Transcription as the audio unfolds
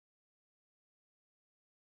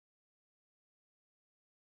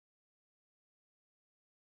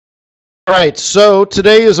right, so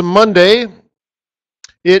today is a Monday.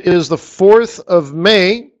 It is the 4th of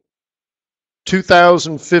May,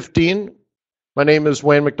 2015. My name is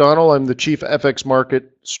Wayne McDonell. I'm the Chief FX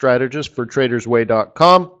Market Strategist for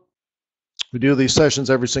TradersWay.com. We do these sessions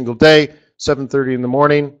every single day, 7:30 in the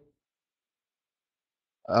morning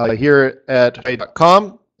here at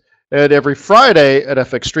trade.com, and every Friday at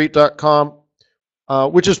fxstreet.com,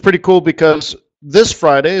 which is pretty cool because this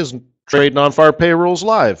Friday is Trade Non-Fire Payrolls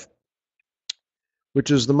Live, which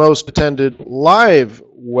is the most attended live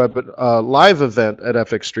event at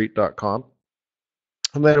fxstreet.com.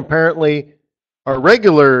 And then apparently our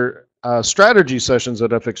regular strategy sessions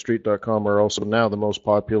at fxstreet.com are also now the most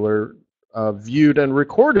popular viewed and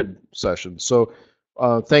recorded sessions. So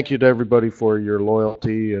thank you to everybody for your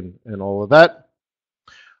loyalty and all of that.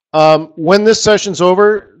 When this session's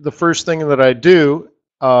over, the first thing that I do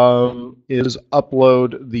is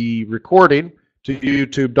upload the recording to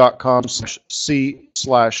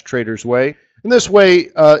youtube.com/c/tradersway. And this way,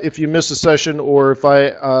 if you miss a session or if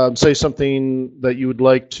I say something that you would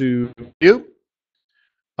like to view,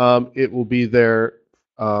 it will be there.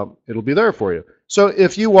 It'll be there for you. So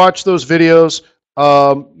if you watch those videos,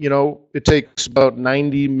 you know, it takes about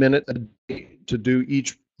 90 minutes a day to do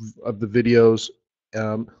each of the videos.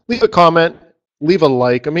 Leave a comment, leave a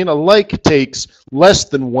like. I mean, a like takes less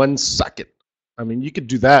than 1 second. I mean, you could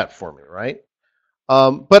do that for me, right?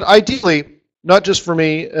 But ideally, not just for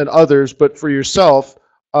me and others, but for yourself,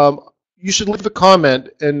 you should leave a comment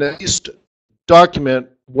and at least document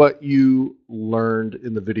what you learned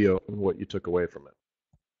in the video and what you took away from it.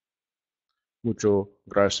 Mucho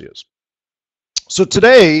gracias. So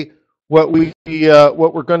today, what we're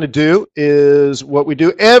going to do is what we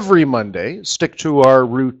do every Monday. Stick to our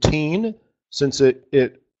routine, since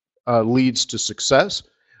it leads to success.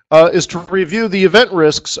 Is to review the event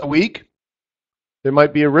risks a week. There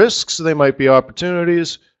might be risks, they might be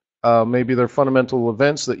opportunities, maybe they're fundamental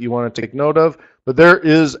events that you want to take note of, but there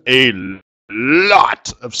is a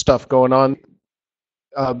lot of stuff going on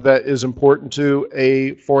that is important to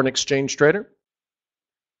a foreign exchange trader.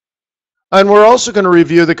 And we're also going to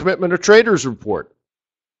review the Commitment of Traders report.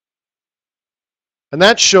 And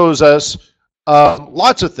that shows us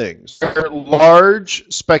lots of things. Where large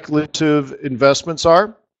speculative investments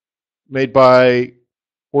are made by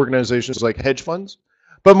organizations like hedge funds,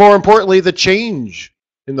 but more importantly, the change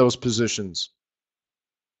in those positions.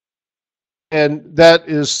 And that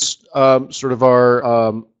is sort of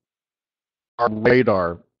our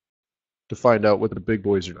radar to find out what the big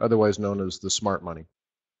boys are, otherwise known as the smart money.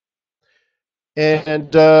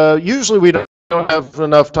 And usually we don't have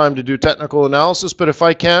enough time to do technical analysis, but if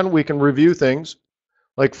I can, we can review things.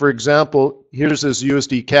 Like, for example, here's this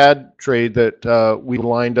USD CAD trade that we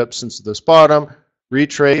lined up since this bottom.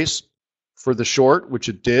 Retrace for the short, which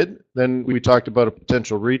it did. Then we talked about a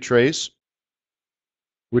potential retrace,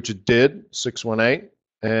 which it did, 618,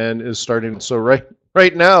 and is starting. So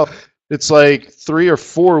right now, it's like 3 or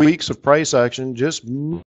 4 weeks of price action just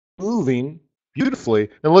moving beautifully.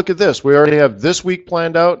 And look at this. We already have this week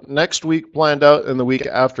planned out, next week planned out, and the week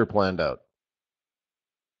after planned out.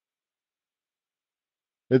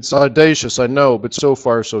 It's audacious, I know, but so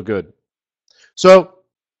far so good. So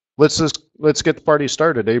let's get the party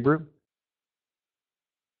started, eh, Brew?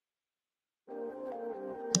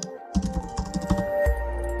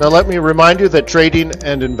 Now let me remind you that trading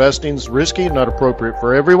and investing is risky and not appropriate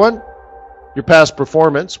for everyone. Your past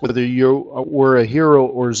performance, whether you were a hero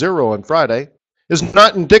or zero on Friday, is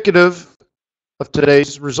not indicative of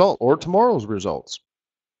today's result or tomorrow's results.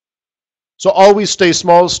 So always stay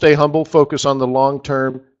small, stay humble, focus on the long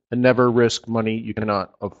term, and never risk money you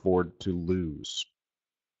cannot afford to lose.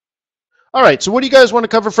 All right, so what do you guys want to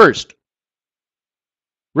cover first?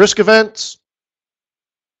 Risk events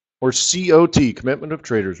or COT, Commitment of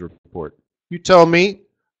Traders report? You tell me.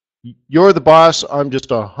 You're the boss. I'm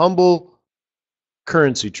just a humble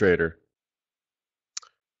currency trader.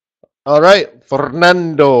 All right,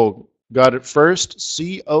 Fernando got it first.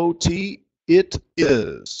 COT it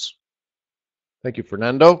is. Thank you,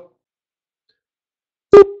 Fernando.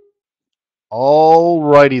 All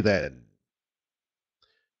righty then.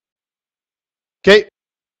 Okay,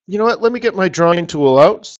 you know what? Let me get my drawing tool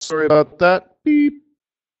out. Sorry about that. Beep,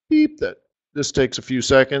 beep. This takes a few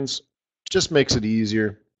seconds. Just makes it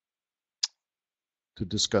easier to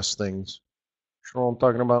discuss things. Sure what I'm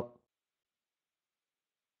talking about?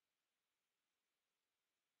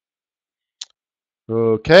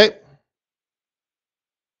 Okay.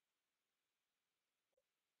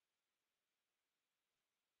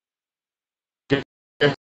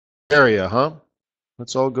 Area, huh?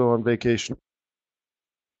 Let's all go on vacation.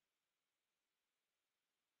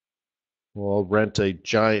 Well, I'll rent a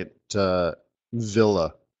giant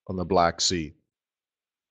villa on the Black Sea.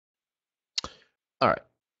 All right.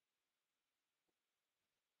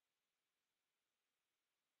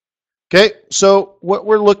 Okay, so what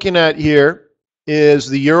we're looking at here is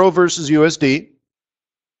the Euro versus USD,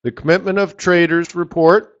 the commitment of traders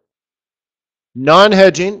report,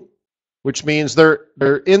 non-hedging, which means they're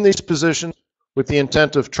in these positions with the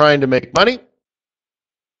intent of trying to make money.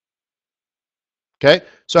 Okay,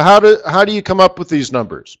 so how do you come up with these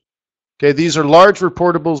numbers? Okay, these are large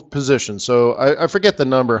reportable positions. So I forget the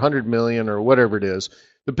number, 100 million or whatever it is.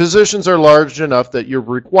 The positions are large enough that you're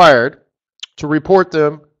required to report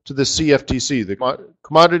them to the CFTC, the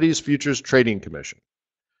Commodities Futures Trading Commission.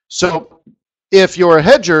 So if you're a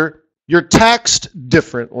hedger, you're taxed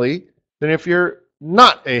differently than if you're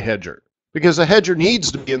not a hedger, because a hedger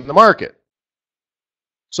needs to be in the market.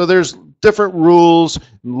 So there's different rules,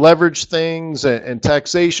 leverage things, and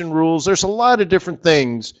taxation rules. There's a lot of different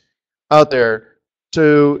things out there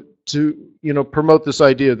to promote this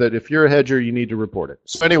idea that if you're a hedger, you need to report it.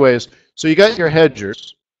 So anyways, so you got your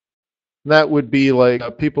hedgers. That would be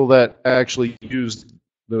like people that actually use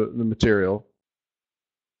the material.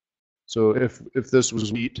 So if this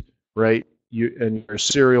was wheat, right, and you're a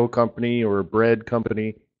cereal company or a bread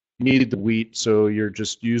company, you need the wheat, so you're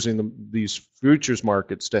just using these futures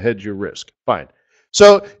markets to hedge your risk. Fine.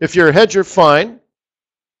 So if you're a hedger, fine.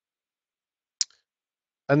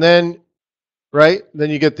 And then, right,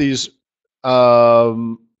 then you get these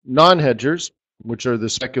non-hedgers, which are the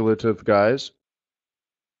speculative guys,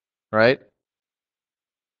 right?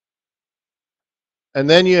 And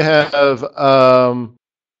then you have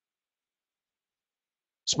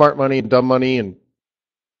smart money and dumb money and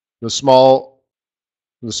the small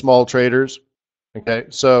traders. Okay,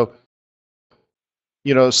 so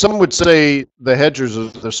some would say the hedgers are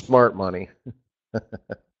the smart money,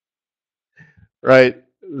 right?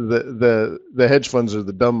 The hedge funds are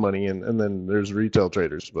the dumb money, and then there's retail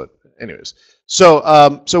traders. But anyways,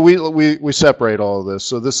 so so we separate all of this.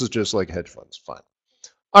 So this is just like hedge funds. Fine.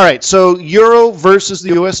 All right. So Euro versus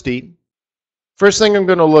the USD. First thing I'm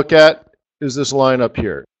going to look at is this line up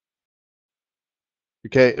here.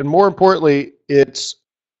 Okay, and more importantly, it's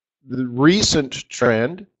the recent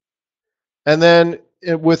trend, and then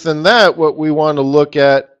within that, what we want to look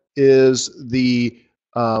at is the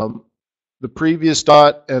previous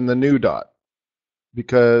dot and the new dot,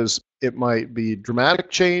 because it might be dramatic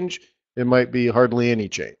change, it might be hardly any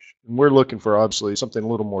change, and we're looking for obviously something a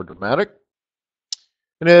little more dramatic.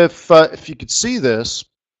 And if you could see this,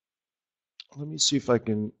 let me see if I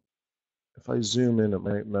can. If I zoom in, it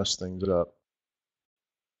might mess things up.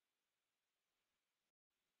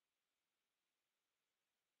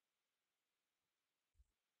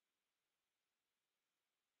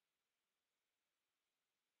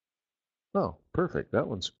 Oh, perfect. That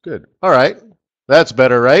one's good. All right. That's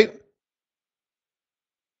better, right?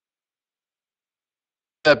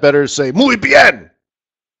 That better say, muy bien.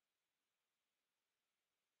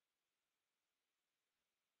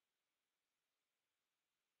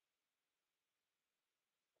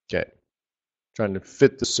 Okay. Trying to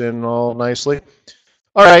fit this in all nicely.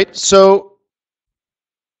 All right. So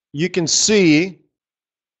you can see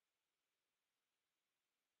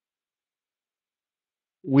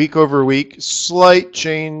week over week, slight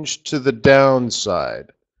change to the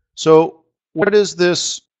downside. So what is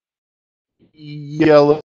this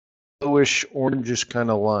yellowish, orangish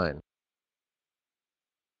kind of line?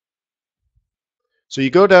 So you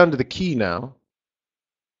go down to the key now.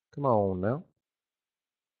 Come on now.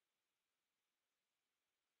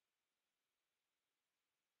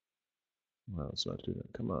 Well, it's not doing it.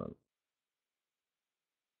 Come on.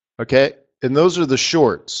 Okay, and those are the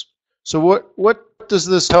shorts. So what does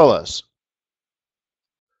this tell us?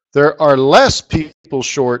 There are less people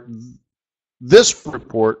short this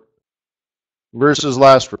report versus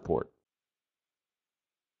last report.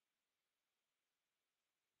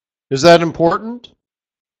 Is that important?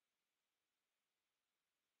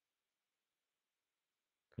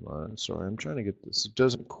 Come on, sorry, I'm trying to get this. It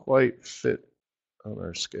doesn't quite fit on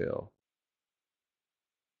our scale.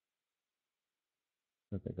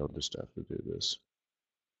 I think I'll just have to do this.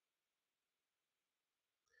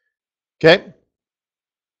 Okay.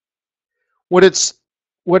 What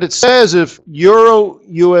it says, if Euro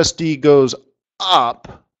USD goes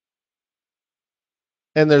up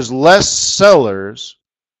and there's less sellers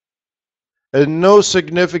and no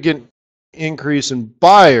significant increase in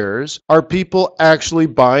buyers, are people actually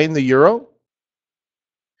buying the euro?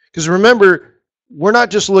 Because remember, we're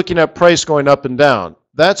not just looking at price going up and down.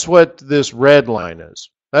 That's what this red line is.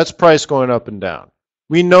 That's price going up and down.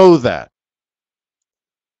 We know that.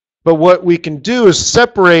 But what we can do is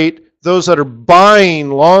separate those that are buying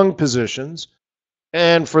long positions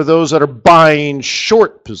and for those that are buying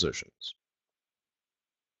short positions.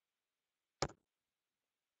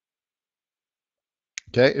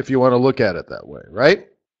 Okay, if you want to look at it that way, right?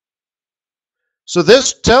 So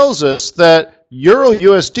this tells us that Euro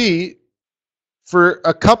USD for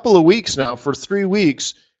a couple of weeks now, for 3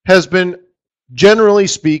 weeks, has been, generally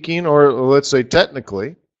speaking, or let's say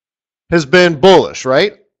technically, has been bullish,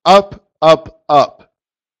 right? Up, up, up.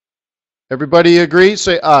 Everybody agree?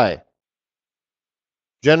 Say aye.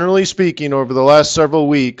 Generally speaking, over the last several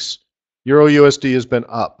weeks, Euro USD has been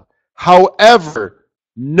up. However,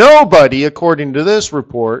 nobody, according to this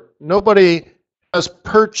report, nobody has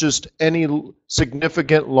purchased any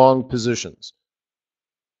significant long positions.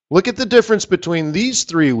 Look at the difference between these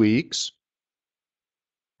 3 weeks,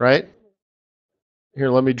 right? Here,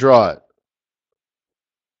 let me draw it.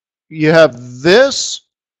 You have this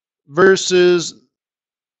versus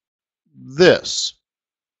this.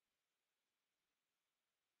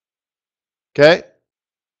 Okay?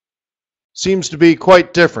 Seems to be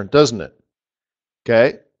quite different, doesn't it?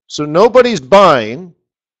 Okay? So nobody's buying,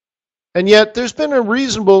 and yet there's been a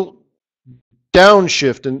reasonable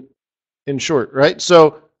downshift in short, right?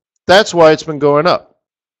 So that's why it's been going up.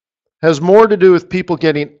 Has more to do with people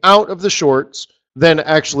getting out of the shorts than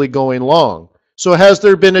actually going long. So has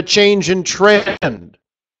there been a change in trend?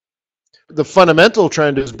 The fundamental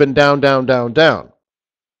trend has been down, down, down, down.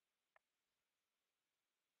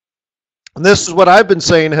 And this is what I've been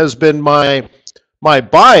saying has been my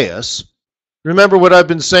bias. Remember what I've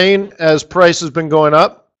been saying as price has been going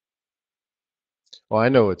up? Well, I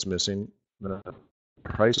know it's missing.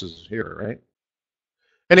 Price is here, right?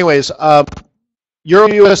 Anyways, Euro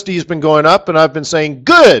USD has been going up, and I've been saying,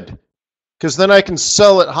 good, because then I can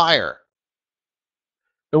sell it higher.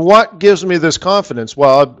 And what gives me this confidence?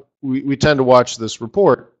 Well, we tend to watch this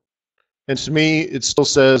report, and to me, it still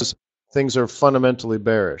says things are fundamentally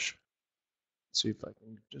bearish. Let's see if I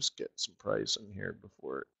can just get some price in here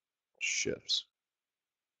before it shifts.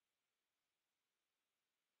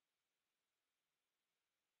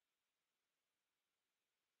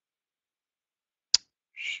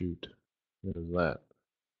 Shoot, what is that?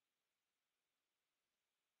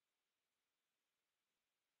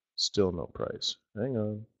 Still no price. Hang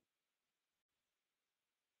on.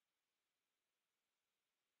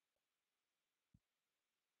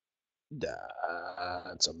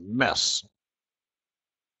 It's a mess.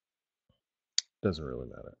 Doesn't really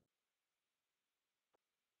matter.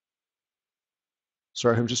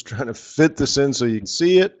 Sorry, I'm just trying to fit this in so you can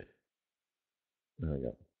see it. There we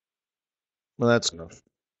go. Well, that's enough.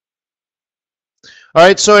 All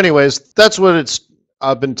right, so anyways, that's what it's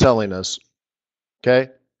been telling us,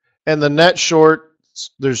 okay? And the net short,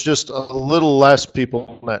 there's just a little less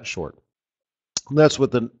people net short. And that's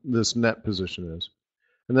what this net position is.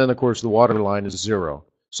 And then, of course, the water line is 0.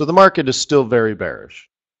 So the market is still very bearish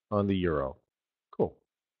on the euro. Cool.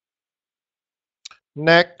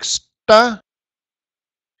 Next. All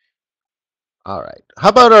right. How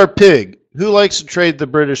about our pig? Who likes to trade the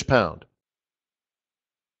British pound?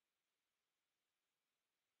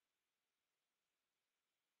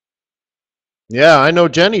 Yeah, I know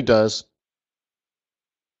Jenny does.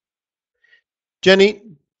 Jenny,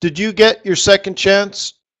 did you get your second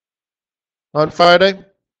chance on Friday?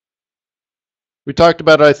 We talked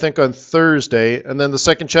about it, I think, on Thursday. And then the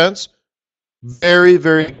second chance? Very,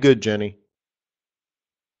 very good, Jenny.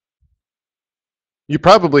 You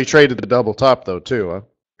probably traded the double top, though, too,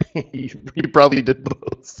 huh? You probably did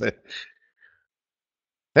both.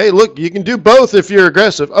 Hey, look, you can do both if you're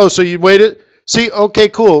aggressive. Oh, so you waited? See, okay,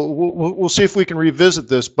 cool. We'll see if we can revisit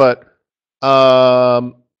this, but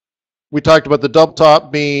we talked about the double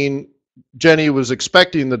top being, Jenny was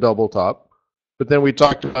expecting the double top, but then we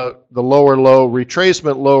talked about the lower low,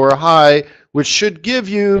 retracement, lower high, which should give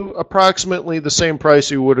you approximately the same price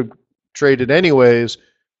you would have traded anyways,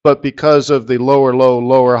 but because of the lower low,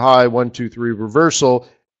 lower high, 1, 2, 3 reversal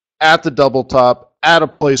at the double top, at a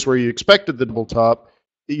place where you expected the double top,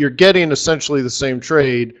 you're getting essentially the same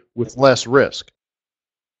trade with less risk.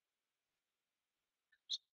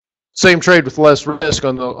 Same trade with less risk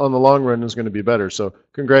on the long run is going to be better. So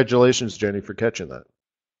congratulations, Jenny, for catching that.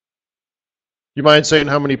 You mind saying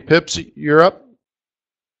how many pips you're up?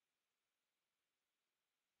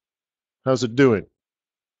 How's it doing?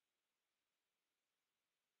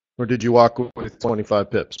 Or did you walk with 25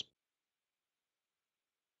 pips?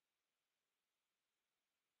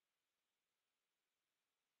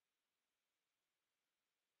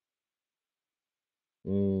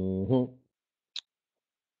 Mm-hmm.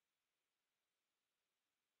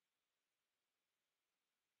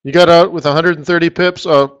 You got out with 130 pips?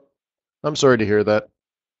 Oh, I'm sorry to hear that.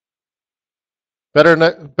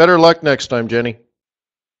 Better luck next time, Jenny.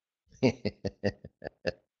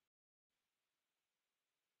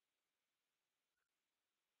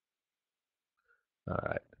 All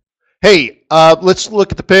right. Hey, let's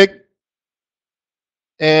look at the pig.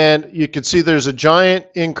 And you can see there's a giant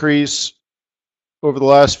increase over the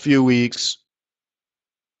last few weeks,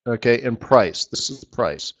 okay, in price. This is the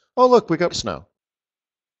price. Oh, look, we got this now.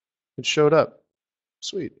 It showed up.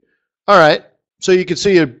 Sweet. All right. So you can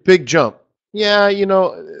see a big jump. Yeah, you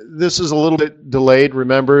know, this is a little bit delayed.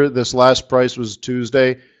 Remember, this last price was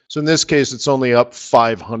Tuesday. So in this case, it's only up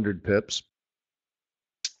 500 pips.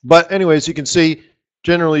 But anyways, you can see,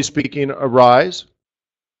 generally speaking, a rise.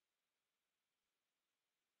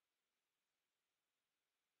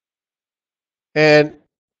 And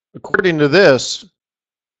according to this,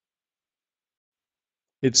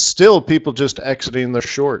 it's still people just exiting their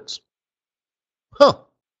shorts. Huh.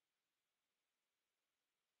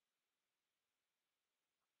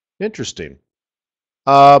 Interesting.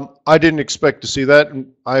 I didn't expect to see that.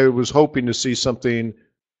 I was hoping to see something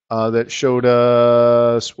that showed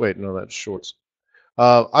us. Wait, no, that's shorts.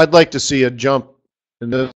 I'd like to see a jump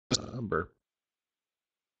in this number.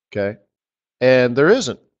 Okay, and there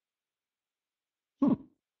isn't. I'm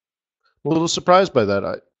a little surprised by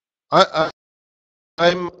that.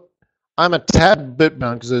 I'm I'm a tad bit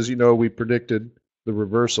bound because, as you know, we predicted the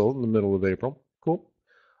reversal in the middle of April. Cool.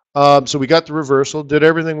 So we got the reversal, did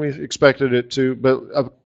everything we expected it to, but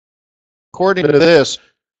according to this,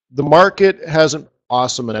 the market has an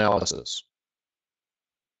awesome analysis.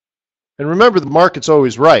 And remember, the market's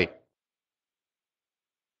always right.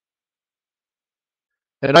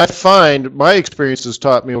 And I find my experience has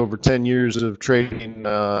taught me over 10 years of trading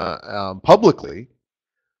publicly.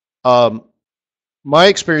 My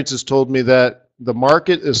experience has told me that the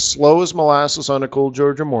market is slow as molasses on a cold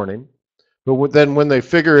Georgia morning, but then when they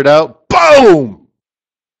figure it out, boom!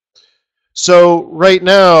 So right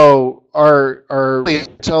now, our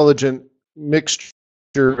intelligent mixture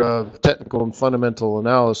of technical and fundamental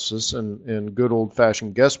analysis and good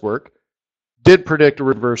old-fashioned guesswork did predict a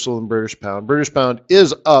reversal in British pound. British pound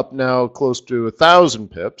is up now close to 1,000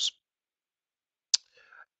 pips.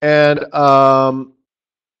 And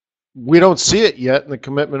we don't see it yet in the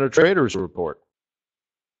Commitment of Traders report.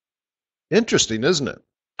 Interesting, isn't it?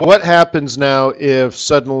 What happens now if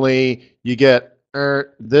suddenly you get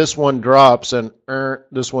this one drops and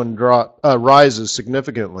this one rises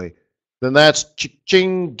significantly? Then that's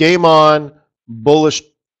ching, game on, bullish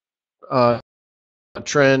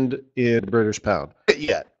trend in British pound.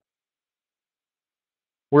 Yet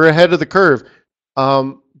we're ahead of the curve.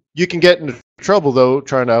 You can get into trouble though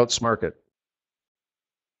trying to outsmart it.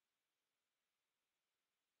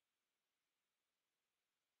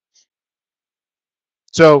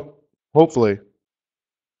 So hopefully,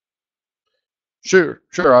 sure,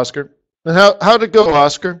 Oscar. And how'd it go,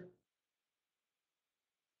 Oscar?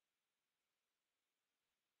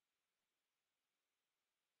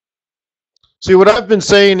 See, what I've been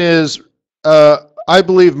saying is, I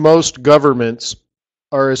believe most governments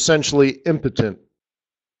are essentially impotent.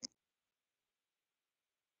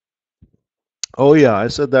 Oh yeah, I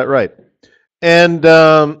said that right. And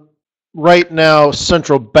right now,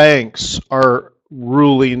 central banks are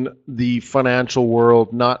ruling the financial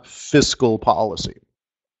world, not fiscal policy.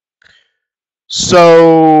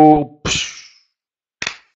 So,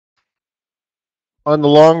 on the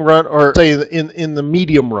long run, or say in the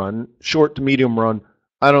medium run, short to medium run,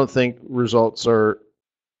 I don't think results are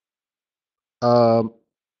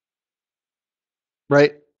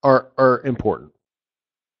right are important.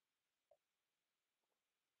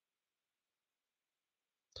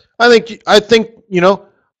 I think you know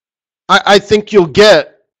I think you'll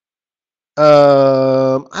get.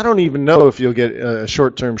 I don't even know if you'll get a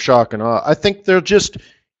short-term shock and awe. I think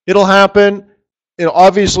it'll happen. You know,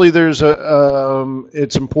 obviously there's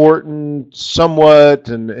it's important somewhat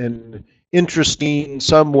and interesting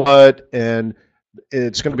somewhat, and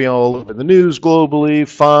it's going to be all over the news globally.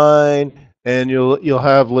 Fine, and you'll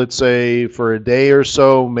have, let's say, for a day or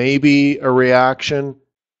so, maybe a reaction.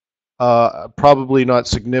 Probably not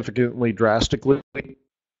significantly drastically,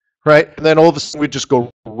 right? And then all of a sudden we just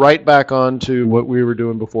go right back on to what we were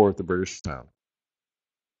doing before with the British pound.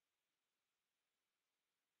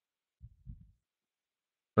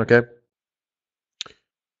 Okay.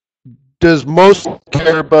 Does most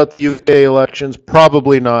care about the UK elections?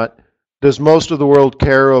 Probably not. Does most of the world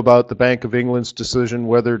care about the Bank of England's decision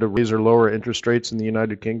whether to raise or lower interest rates in the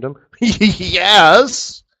United Kingdom?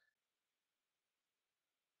 Yes.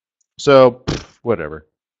 So, whatever.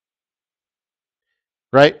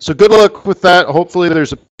 right? So good luck with that. Hopefully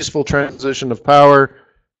there's a peaceful transition of power.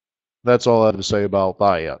 That's all I have to say about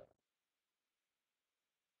that.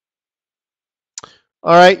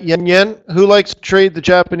 All right, yen yen. Who likes to trade the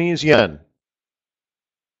Japanese yen?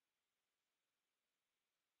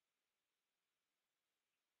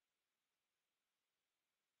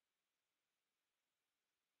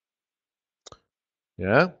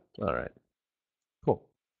 Yeah? All right. Cool.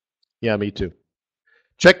 Yeah, me too.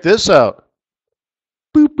 Check this out.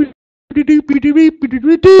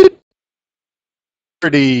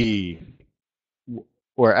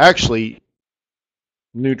 Or actually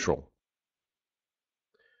neutral.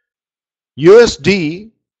 USD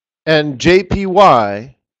and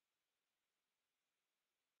JPY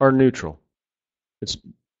are neutral. It's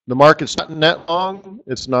the market's not net long,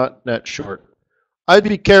 it's not net short. I'd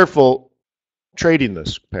be careful trading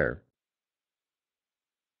this pair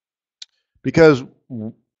because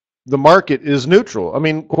the market is neutral. I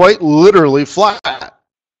mean, quite literally flat.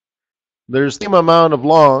 There's the same amount of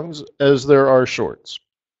longs as there are shorts.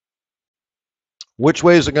 Which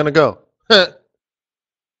way is it going to go?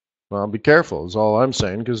 Well, be careful is all I'm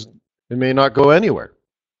saying because it may not go anywhere.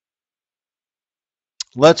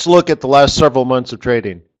 Let's look at the last several months of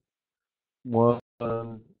trading. 1,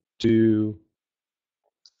 2,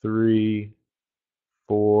 3,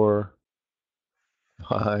 4,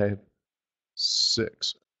 5,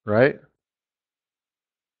 6, right?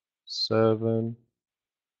 7,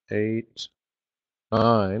 8,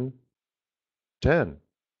 9, 10,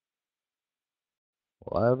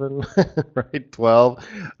 11, right? 12.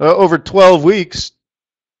 Over 12 weeks,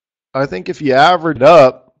 I think if you average it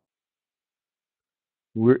up,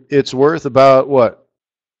 it's worth about what?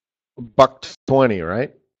 $1.20,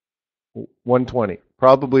 right? 120,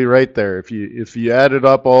 probably right there. If you added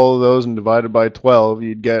up all of those and divided by 12,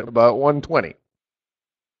 you'd get about 120.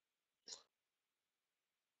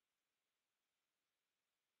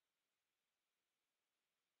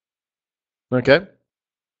 Okay?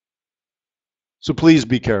 So please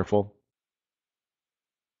be careful.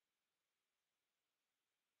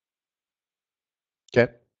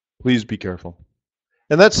 Okay? Please be careful.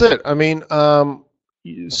 And that's it. I mean,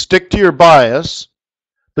 stick to your bias,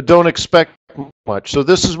 but don't expect much. So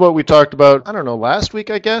this is what we talked about, I don't know, last week,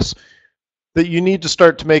 I guess, that you need to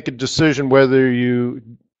start to make a decision whether you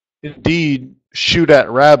indeed shoot at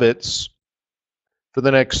rabbits for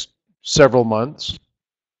the next several months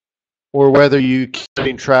or whether you keep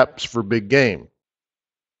setting traps for big game.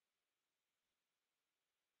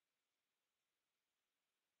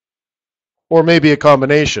 Or maybe a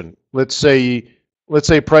combination. Let's say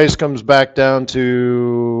price comes back down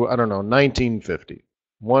to, I don't know, 1950.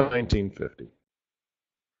 1950.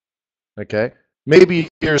 Okay? Maybe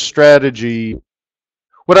your strategy,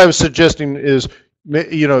 what I was suggesting is,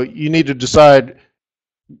 you need to decide,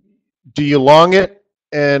 do you long it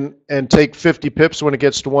and take 50 pips when it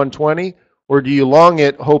gets to 120, or do you long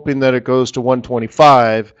it hoping that it goes to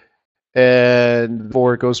 125 and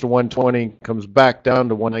before it goes to 120 comes back down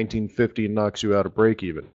to 119.50 and knocks you out of break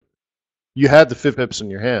even? You had the 50 pips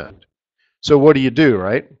in your hand. So what do,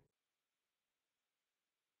 right?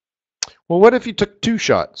 Well, what if you took 2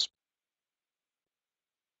 shots?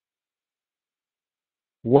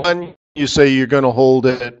 One, you say you're going to hold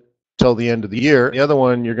it till the end of the year. The other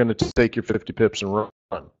one, you're going to take your 50 pips and run.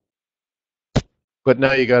 But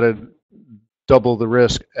now you got to double the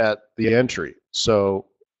risk at the entry. So,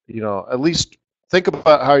 at least think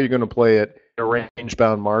about how you're going to play it in a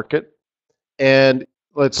range-bound market. And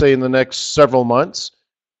let's say in the next several months,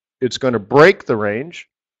 it's going to break the range,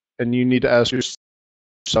 and you need to ask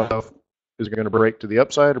yourself, is it going to break to the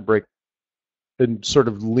upside or break, and sort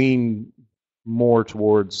of lean more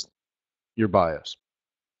towards your bias.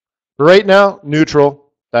 But right now,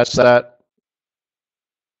 neutral. That's that.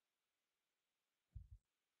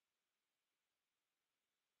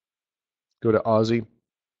 Go to Aussie.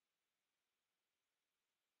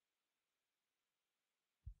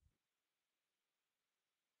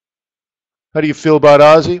 How do you feel about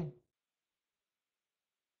Aussie?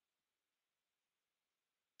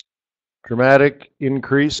 Dramatic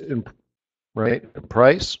increase in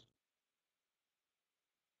price.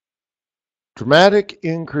 Dramatic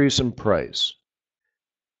increase in price.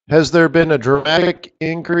 Has there been a dramatic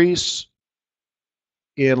increase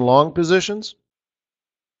in long positions?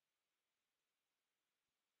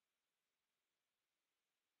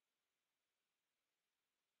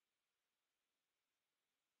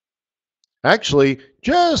 Actually,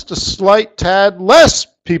 just a slight tad less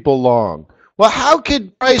people long. Well, how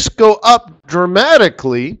could price go up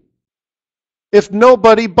dramatically if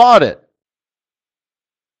nobody bought it?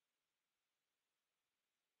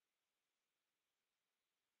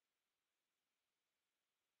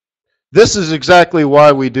 This is exactly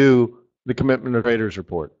why we do the commitment of traders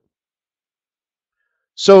report.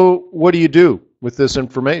 So what do you do with this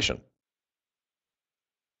information?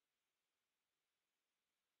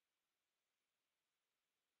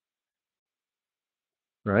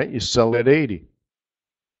 Right? You sell at 80. Of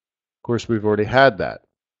course, we've already had that.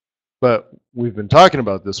 But we've been talking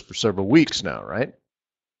about this for several weeks now, right?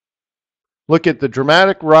 Look at the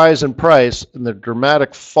dramatic rise in price and the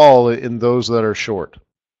dramatic fall in those that are short.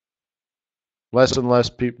 Less and less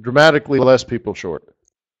people, dramatically less people short.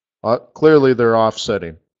 Clearly, they're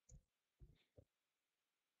offsetting.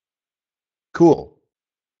 Cool.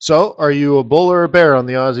 So, are you a bull or a bear on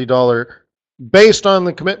the Aussie dollar based on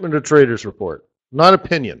the commitment of traders report? Not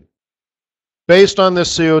opinion. Based on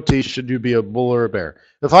this COT, should you be a bull or a bear?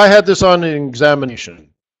 If I had this on an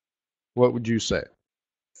examination, what would you say?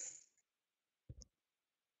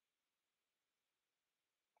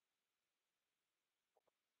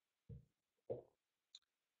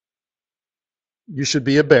 You should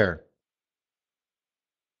be a bear.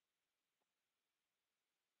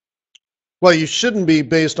 Well, you shouldn't be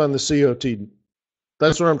based on the COT.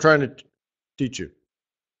 That's what I'm trying to teach you.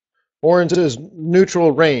 Orange is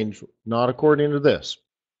neutral range, not according to this.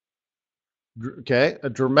 Okay, a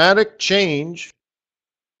dramatic change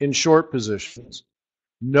in short positions,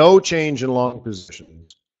 no change in long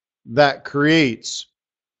positions. That creates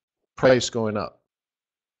price going up.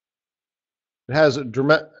 It has a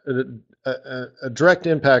direct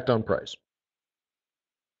impact on price.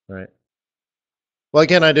 Right. Well,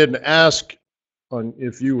 again, I didn't ask on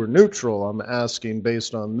if you were neutral. I'm asking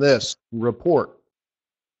based on this report.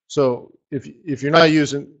 So if you're not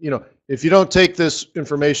using, if you don't take this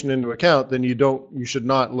information into account, then you should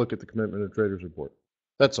not look at the commitment of traders report.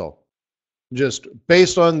 That's all. Just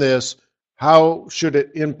based on this, how should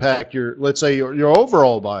it impact your, let's say your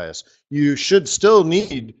overall bias? You should still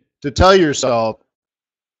need to tell yourself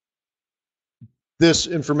this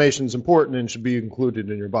information is important and should be included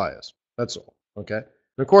in your bias. That's all. Okay. And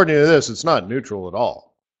according to this, it's not neutral at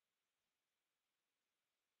all.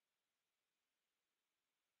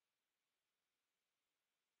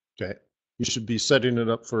 Okay. You should be setting it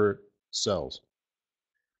up for sells.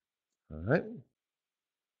 All right.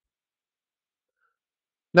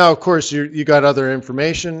 Now, of course, you got other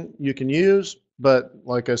information you can use, but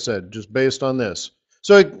like I said, just based on this.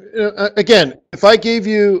 So again, if I gave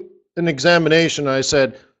you an examination, I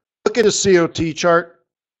said, look at a COT chart.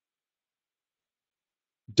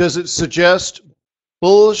 Does it suggest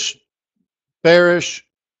bullish, bearish,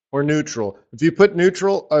 or neutral? If you put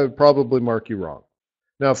neutral, I would probably mark you wrong.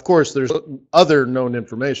 Now, of course, there's other known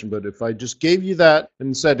information, but if I just gave you that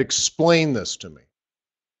and said, explain this to me,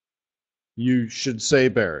 you should say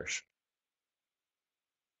bearish.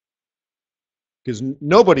 Because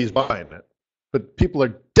nobody's buying it, but people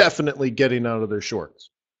are definitely getting out of their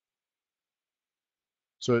shorts.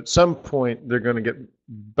 So at some point, they're going to get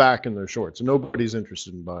back in their shorts. And nobody's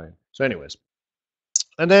interested in buying. So anyways,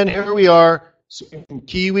 and then here we are, in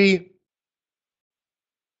Kiwi,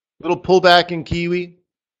 little pullback in Kiwi.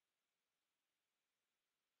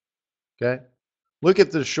 Okay, look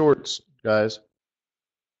at the shorts, guys.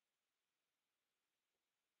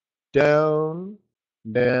 Down,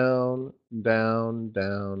 down, down,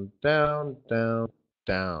 down, down, down,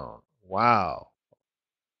 down. Wow.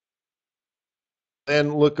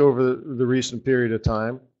 Then look over the recent period of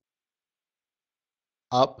time.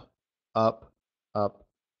 Up, up, up,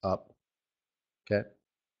 up. Okay.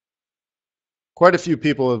 Quite a few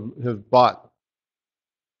people have bought.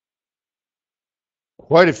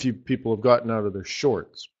 Quite a few people have gotten out of their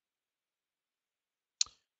shorts.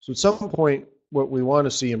 So at some point, what we want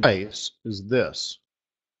to see in price is this.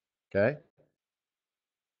 Okay.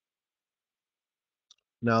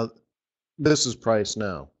 Now, this is price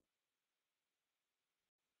now.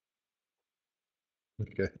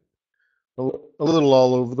 Okay. A little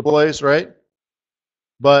all over the place, right?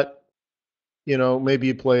 But, maybe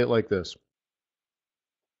you play it like this.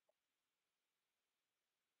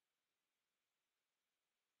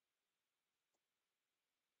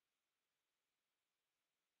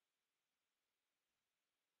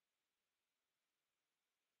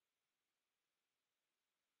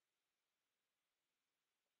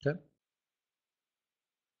 Okay.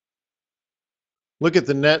 Look at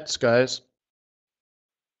the nets, guys.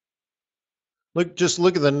 Just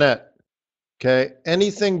look at the net. Okay.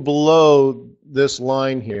 Anything below this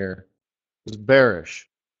line here is bearish.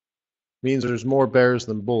 Means there's more bears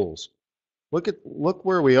than bulls. Look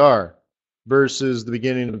where we are versus the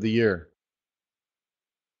beginning of the year.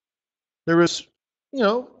 There was,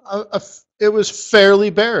 it was fairly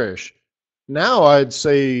bearish. Now I'd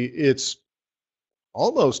say it's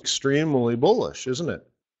almost extremely bullish, isn't it?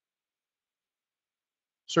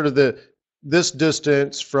 Sort of this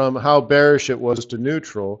distance from how bearish it was to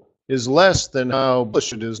neutral is less than how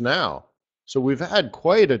bullish it is now. So we've had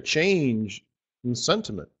quite a change in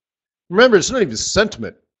sentiment. Remember, it's not even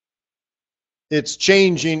sentiment. It's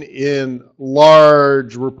changing in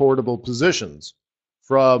large reportable positions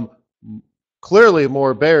from clearly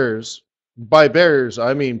more bears. By bears,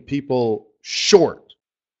 I mean people short.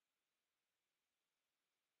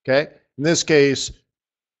 Okay? In this case,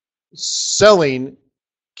 selling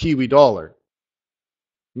Kiwi dollar.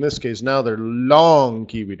 In this case, now they're long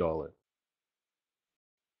Kiwi dollar.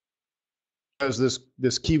 Because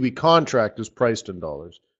this Kiwi contract is priced in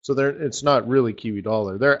dollars. So it's not really Kiwi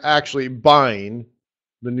dollar. They're actually buying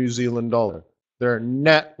the New Zealand dollar. They're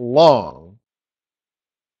net long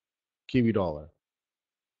Kiwi dollar.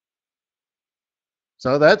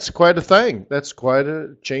 So that's quite a thing. That's quite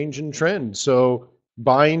a change in trend. So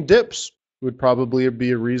buying dips would probably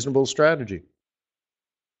be a reasonable strategy.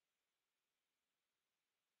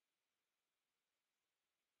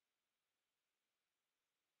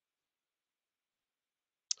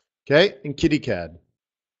 Okay, and kitty CAD.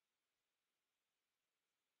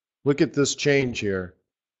 Look at this change here.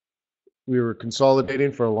 We were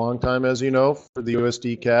consolidating for a long time, as you know, for the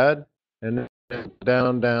USD CAD, and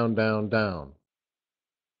down, down, down, down.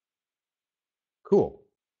 Cool.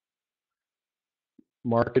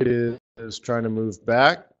 Market is trying to move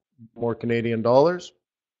back, more Canadian dollars.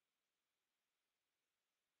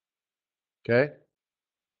 Okay.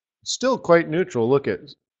 Still quite neutral. Look at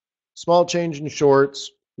small change in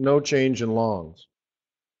shorts, no change in longs.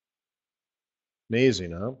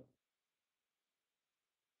 Amazing, huh?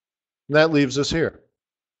 And that leaves us here.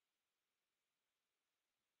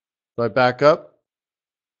 If I back up,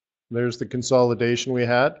 there's the consolidation we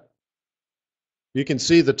had. You can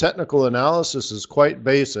see the technical analysis is quite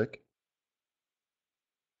basic.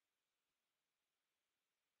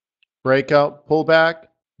 Breakout, pullback,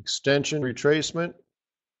 extension, retracement,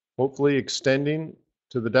 hopefully extending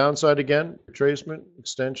to the downside again, retracement,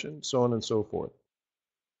 extension, so on and so forth.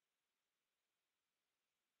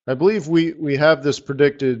 I believe we have this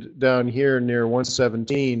predicted down here near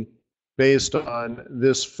 117 based on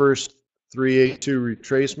this first 382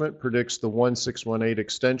 retracement predicts the 1618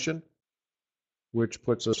 extension, which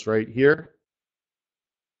puts us right here,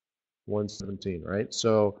 117, right?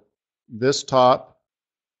 So this top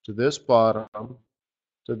to this bottom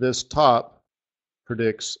to this top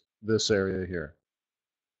predicts this area here.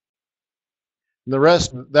 And the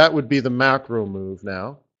rest, that would be the macro move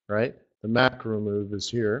now, right? The macro move is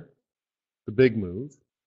here, the big move.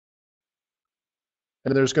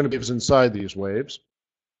 And there's going to be waves inside these waves.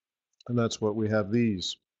 And that's what we have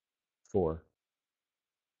these for.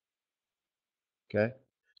 Okay?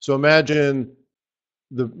 So imagine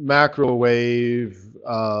the macro wave,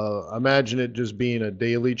 imagine it just being a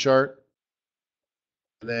daily chart.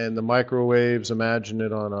 And then the microwaves, imagine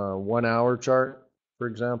it on a 1 hour chart, for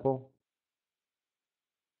example.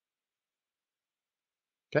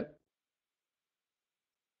 Okay?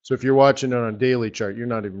 So if you're watching it on a daily chart, you're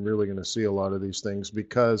not even really going to see a lot of these things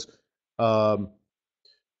because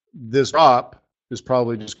this drop is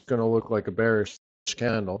probably just going to look like a bearish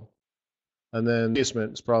candle. And then the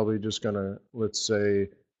basement is probably just going to, let's say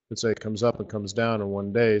it comes up and comes down in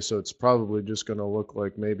one day. So it's probably just going to look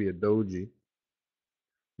like maybe a doji.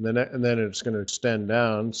 And then it's going to extend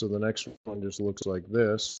down. So the next one just looks like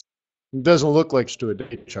this. It doesn't look like to a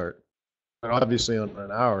day chart. But obviously on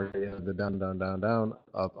an hour, you have the down, down, down, down,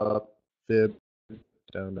 up, up, fib,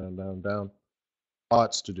 down, down, down, down.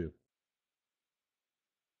 Lots to do.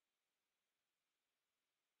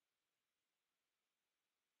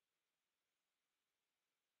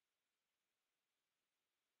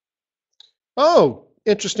 Oh,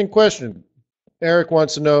 interesting question. Eric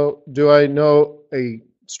wants to know, do I know a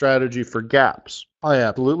strategy for gaps? I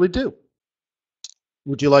absolutely do.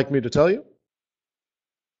 Would you like me to tell you?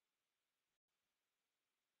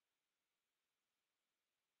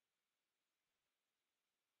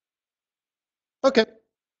 Okay.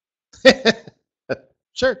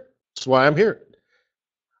 Sure. That's why I'm here.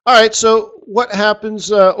 All right. So what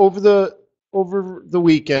happens over the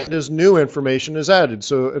weekend is new information is added.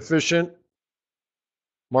 So efficient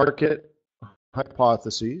market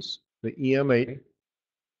hypotheses, the EM8,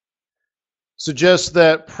 suggests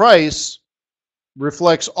that price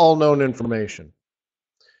reflects all known information.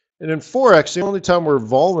 And in Forex, the only time we're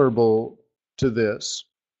vulnerable to this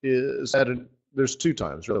is there's two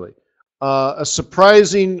times really. A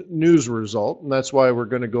surprising news result, and that's why we're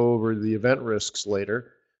going to go over the event risks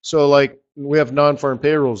later. So like we have non-farm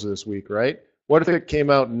payrolls this week, right? What if it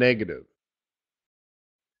came out negative?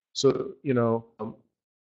 So, Euro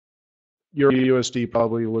USD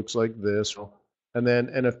probably looks like this. And then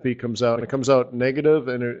NFP comes out, and it comes out negative,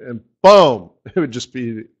 and boom, it would just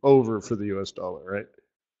be over for the US dollar, right?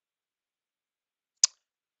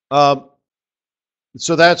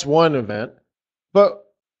 So that's one event.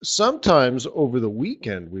 But sometimes over the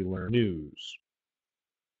weekend, we learn news.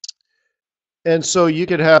 And so you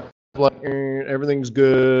could have like everything's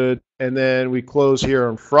good, and then we close here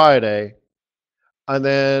on Friday, and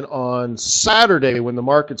then on Saturday when the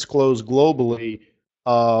markets close globally,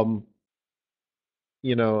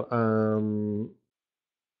 you know,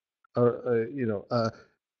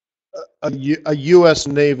 a U.S.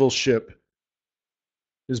 naval ship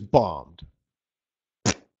is bombed.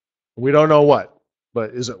 We don't know what,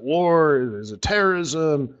 but is it war? Is it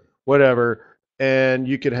terrorism? Whatever. And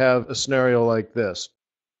you could have a scenario like this.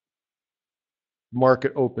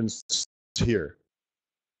 Market opens here.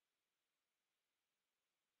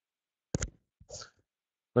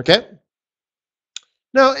 Okay?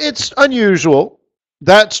 Now, it's unusual.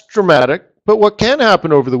 That's dramatic. But what can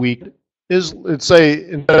happen over the week is, let's say,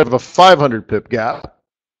 instead of a 500 pip gap,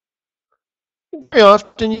 very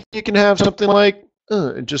often you can have something like,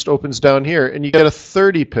 it just opens down here, and you get a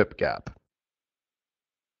 30 pip gap,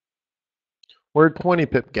 or a 20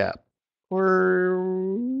 pip gap,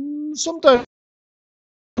 or sometimes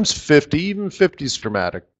 50, even 50 is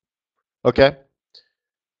dramatic. Okay?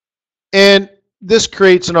 And this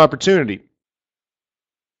creates an opportunity.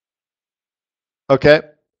 Okay?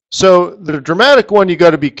 So the dramatic one, you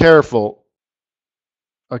got to be careful.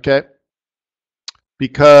 Okay?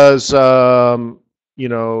 Because,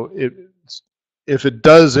 if it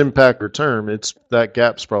does impact return, that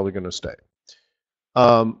gap's probably going to stay.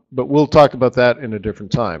 But we'll talk about that in a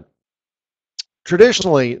different time.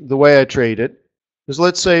 Traditionally, the way I trade it is,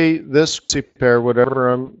 let's say this pair, whatever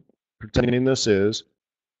I'm pretending this is,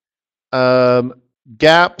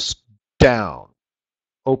 gaps down,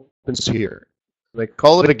 opens here. They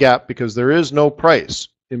call it a gap because there is no price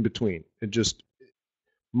in between. It just,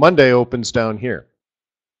 Monday opens down here.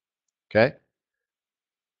 Okay?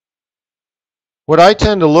 What I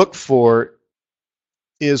tend to look for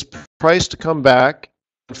is price to come back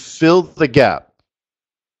and fill the gap.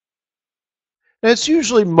 And it's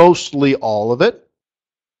usually mostly all of it,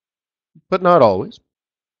 but not always.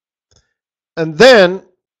 And then,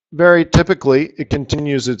 very typically, it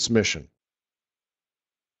continues its mission.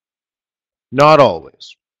 Not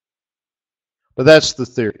always. But that's the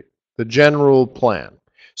theory, the general plan.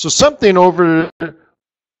 So something over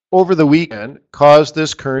the weekend caused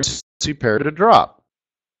this currency pair to drop.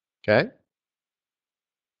 Okay?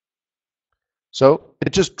 So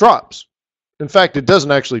it just drops. In fact, it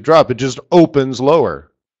doesn't actually drop, it just opens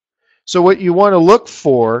lower. So what you want to look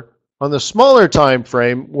for on the smaller time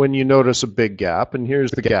frame when you notice a big gap, and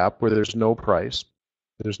here's the gap where there's no price,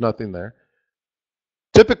 there's nothing there.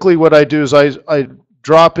 Typically what I do is I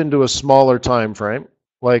drop into a smaller time frame,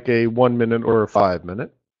 like a 1 minute or a 5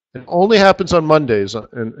 minute. It only happens on Mondays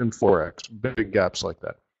in Forex, big gaps like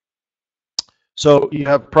that. So you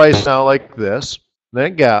have price now like this, then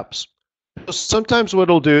it gaps. So sometimes what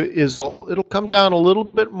it'll do is it'll come down a little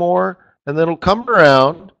bit more, and then it'll come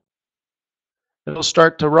around, and it'll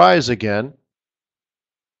start to rise again.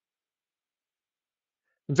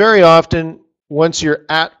 Very often, once you're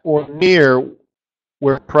at or near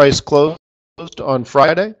where price closed on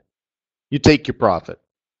Friday, you take your profit.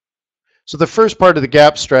 So the first part of the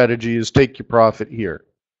gap strategy is take your profit here.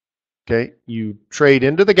 Okay, you trade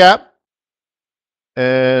into the gap,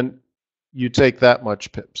 and you take that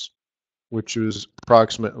much pips, which is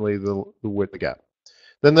approximately the width of the gap.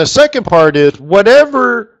 Then the second part is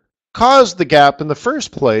whatever caused the gap in the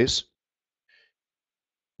first place,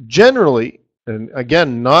 generally, and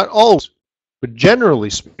again, not always, but generally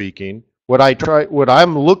speaking, what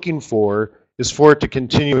I'm looking for is for it to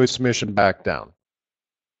continue its mission back down.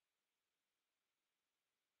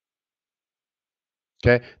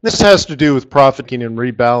 Okay, this has to do with profiting and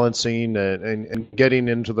rebalancing and getting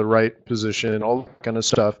into the right position, all that kind of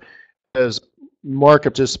stuff, as market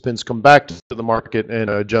participants come back to the market and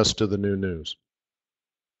adjust to the new news.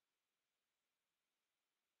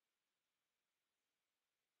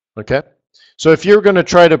 Okay, so if you're going to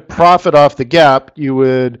try to profit off the gap, you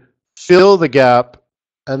would fill the gap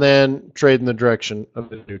and then trade in the direction of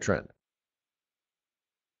the new trend.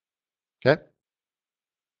 Okay.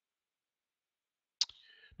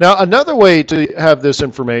 Now, another way to have this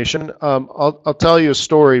information, I'll tell you a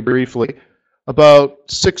story briefly. About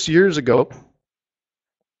 6 years ago,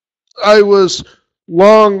 I was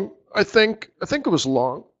long, I think it was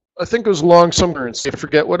long some currency, I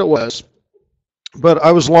forget what it was, but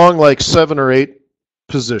I was long like 7 or 8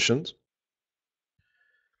 positions.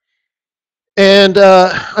 And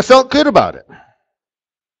I felt good about it.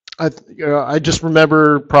 I just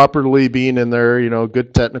remember properly being in there,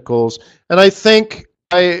 good technicals. And I think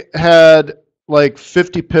I had like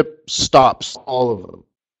 50 pip stops, all of them.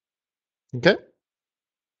 Okay?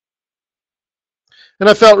 And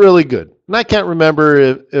I felt really good. And I can't remember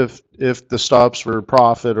if the stops were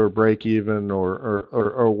profit or break even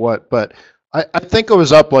or what, but I think I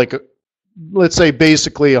was up like, let's say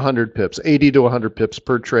basically 100 pips, 80 to 100 pips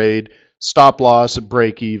per trade, stop loss at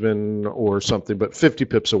break even or something, but 50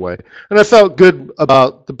 pips away. And I felt good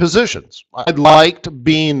about the positions. I liked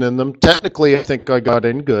being in them. Technically, I think I got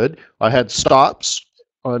in good. I had stops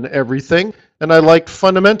on everything, and I liked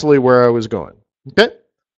fundamentally where I was going. Okay?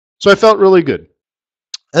 So I felt really good.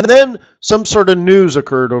 And then some sort of news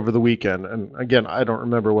occurred over the weekend. And again, I don't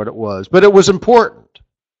remember what it was, but it was important.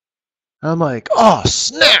 I'm like, oh,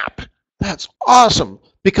 snap. That's awesome.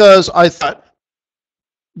 Because I thought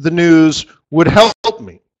the news would help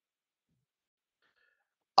me.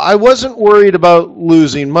 I wasn't worried about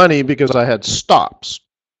losing money because I had stops.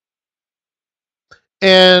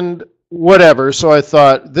 And whatever, so I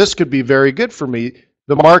thought this could be very good for me.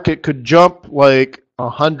 The market could jump like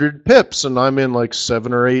 100 pips and I'm in like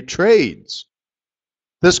 7 or 8 trades.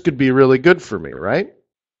 This could be really good for me, right?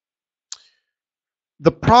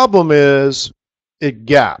 The problem is it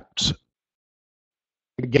gapped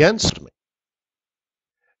against me.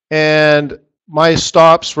 And my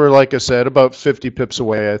stops were, like I said, about 50 pips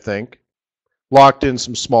away, I think. Locked in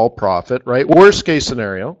some small profit, right? Worst case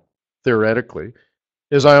scenario, theoretically,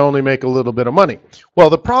 is I only make a little bit of money. Well,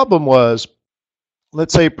 the problem was,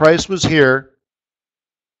 let's say price was here,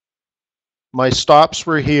 my stops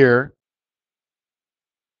were here,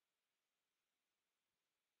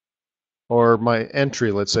 or my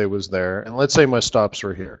entry, let's say, was there, and let's say my stops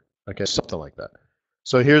were here. Okay, something like that.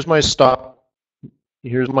 So here's my stop,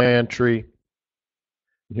 here's my entry,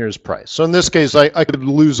 and here's price. So in this case, I could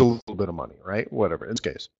lose a little bit of money, right? Whatever, in this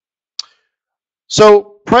case.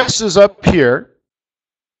 So price is up here.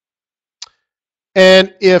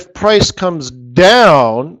 And if price comes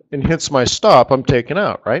down and hits my stop, I'm taken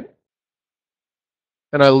out, right?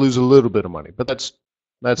 And I lose a little bit of money, but that's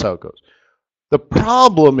how it goes. The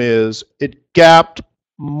problem is it gapped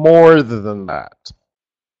more than that.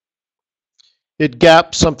 It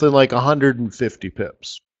gapped something like 150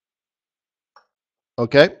 pips.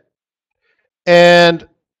 Okay? And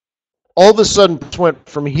all of a sudden it went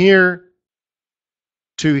from here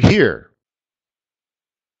to here.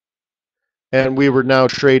 And we were now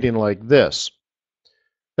trading like this.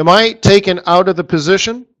 Am I taken out of the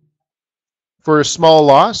position for a small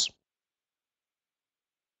loss?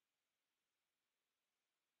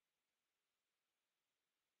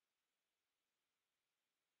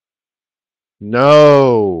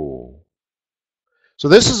 No. So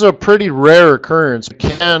this is a pretty rare occurrence. It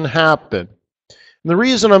can happen. And the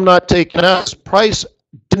reason I'm not taken out is price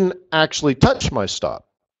didn't actually touch my stop.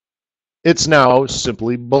 It's now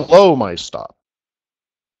simply below my stop.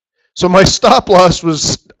 So my stop loss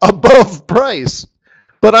was above price,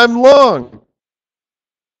 but I'm long.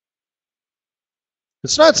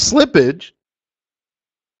 It's not slippage.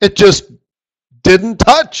 It just didn't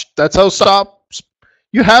touch. That's how stops,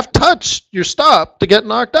 you have touched your stop to get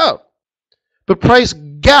knocked out. But price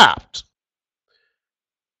gapped.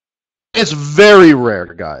 It's very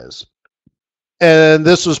rare, guys. And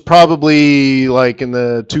this was probably like in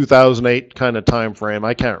the 2008 kind of time frame.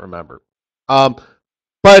 I can't remember. But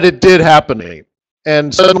it did happen to me.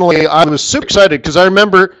 And suddenly I was super excited because I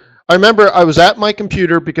remember I was at my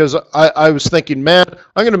computer because I was thinking, man,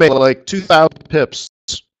 I'm going to make like 2,000 pips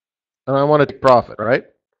and I want to take profit, right?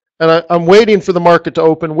 And I'm waiting for the market to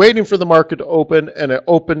open, and it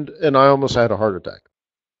opened and I almost had a heart attack.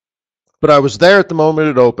 But I was there at the moment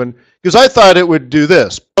it opened because I thought it would do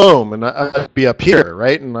this, boom, and I'd be up here,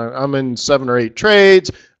 right? And I'm in 7 or 8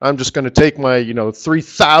 trades. I'm just going to take my,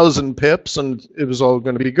 3,000 pips, and it was all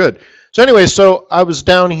going to be good. So anyway, so I was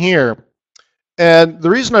down here, and the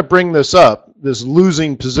reason I bring this up, this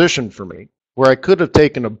losing position for me, where I could have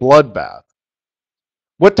taken a bloodbath.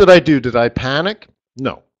 What did I do? Did I panic?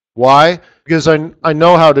 No. Why? Because I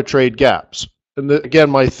know how to trade gaps. And again,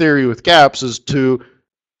 my theory with gaps is to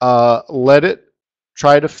let it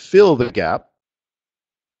try to fill the gap.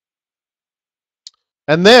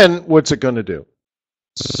 And then what's it going to do?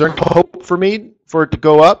 Is there hope for me for it to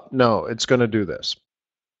go up? No, it's going to do this.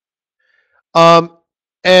 And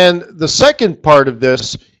the second part of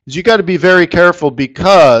this is you got to be very careful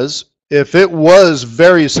because if it was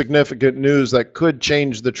very significant news that could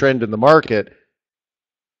change the trend in the market,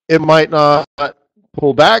 it might not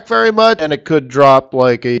pull back very much, and it could drop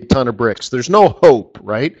like a ton of bricks. There's no hope,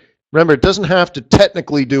 right? Remember, it doesn't have to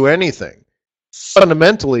technically do anything.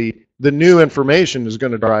 Fundamentally, the new information is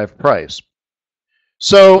going to drive price.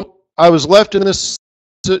 So I was left in this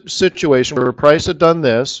situation where price had done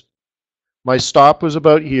this, my stop was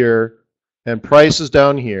about here, and price is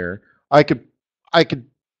down here. I could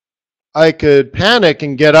panic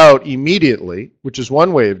and get out immediately, which is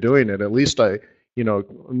one way of doing it. At least I'm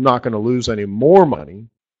not going to lose any more money.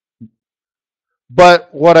 But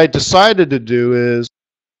what I decided to do is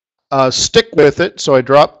stick with it. So I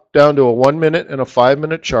dropped down to a 1 minute and a 5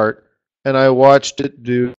 minute chart, and I watched it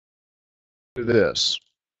do this.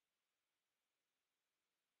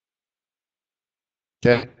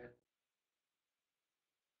 Okay.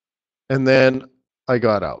 And then I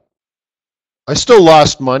got out. I still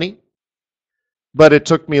lost money, but it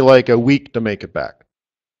took me like a week to make it back.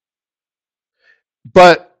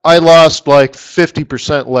 But I lost like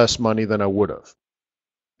 50% less money than I would have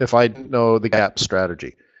if I didn't know the gap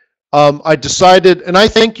strategy. I decided, and I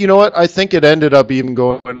think, you know what, I think it ended up even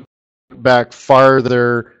going back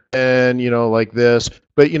farther and, like this.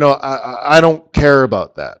 But, I don't care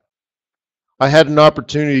about that. I had an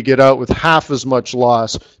opportunity to get out with half as much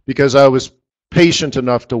loss because I was patient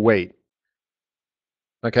enough to wait.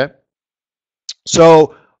 Okay?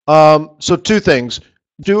 So, so two things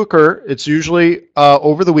do occur. It's usually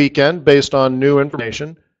over the weekend based on new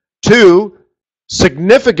information. Two,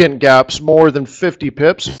 significant gaps more than 50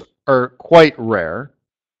 pips are quite rare,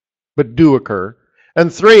 but do occur.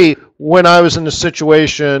 And three, when I was in a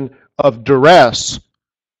situation of duress,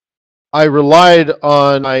 I relied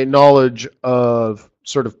on my knowledge of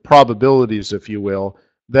sort of probabilities, if you will,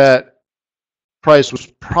 that price was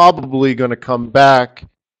probably going to come back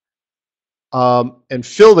and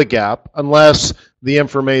fill the gap unless the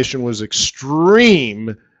information was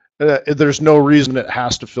extreme. There's no reason it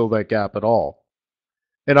has to fill that gap at all.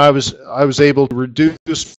 And I was able to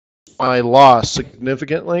reduce my loss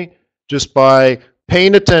significantly just by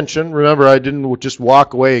paying attention. Remember, I didn't just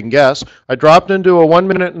walk away and guess. I dropped into a 1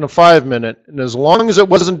 minute and a 5 minute, and as long as it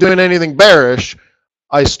wasn't doing anything bearish,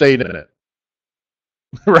 I stayed in it.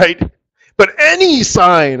 Right? But any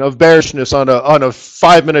sign of bearishness on a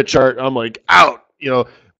 5 minute chart, I'm like out,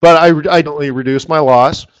 But I definitely reduced my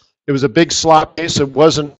loss. It was a big slot case. It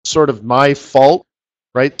wasn't sort of my fault,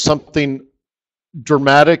 right? Something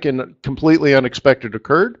dramatic and completely unexpected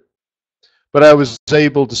occurred. But I was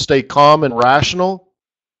able to stay calm and rational.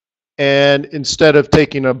 And instead of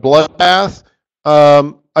taking a bloodbath,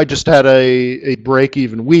 I just had a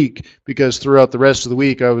break-even week because throughout the rest of the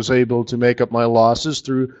week, I was able to make up my losses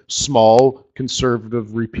through small, conservative,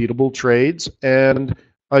 repeatable trades. And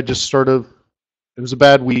I just it was a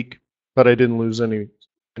bad week, but I didn't lose any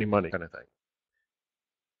money kind of thing.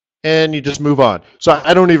 And you just move on. So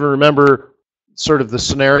I don't even remember sort of the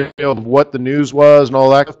scenario of what the news was and all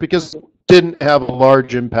that because it didn't have a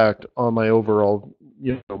large impact on my overall,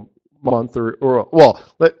 month or well,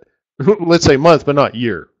 let's say month, but not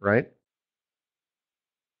year, right?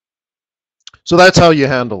 So that's how you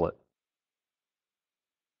handle it.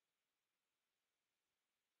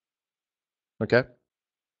 Okay.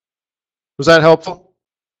 Was that helpful?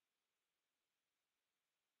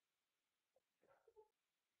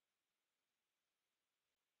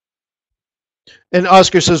 And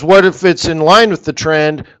Oscar says, what if it's in line with the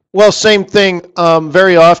trend? Well, same thing.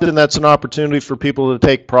 Very often that's an opportunity for people to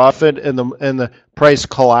take profit and the price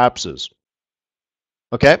collapses.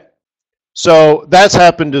 Okay? So that's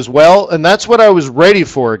happened as well. And that's what I was ready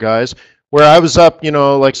for, guys, where I was up,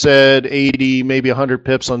 like I said, 80, maybe 100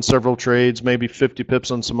 pips on several trades, maybe 50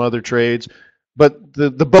 pips on some other trades. But the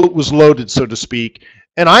boat was loaded, so to speak.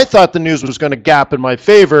 And I thought the news was going to gap in my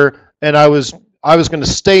favor, and I was going to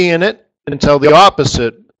stay in it until the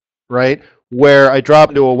opposite, right? Where I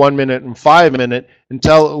dropped into a 1 minute and 5 minute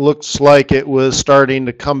until it looks like it was starting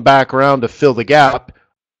to come back around to fill the gap.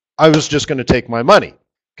 I was just going to take my money.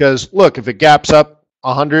 Because look, if it gaps up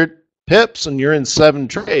 100 pips and you're in 7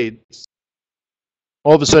 trades,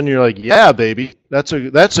 all of a sudden you're like, yeah, baby, that's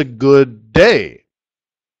a good day.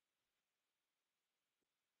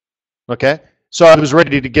 Okay? So I was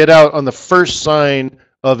ready to get out on the first sign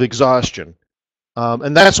of exhaustion.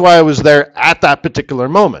 And that's why I was there at that particular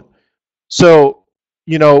moment. So,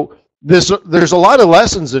 there's a lot of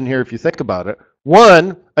lessons in here if you think about it.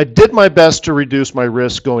 One, I did my best to reduce my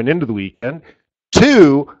risk going into the weekend.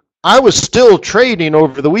 Two, I was still trading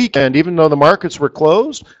over the weekend. Even though the markets were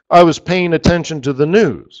closed, I was paying attention to the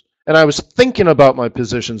news. And I was thinking about my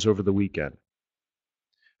positions over the weekend.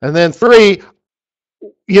 And then three,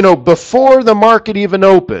 before the market even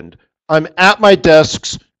opened, I'm at my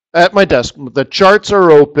desks at my desk. The charts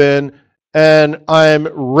are open, and I'm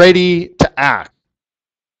ready to act.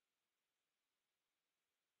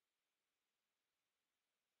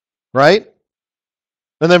 Right?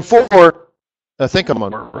 And then 4, I think I'm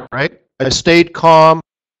on, right? I stayed calm.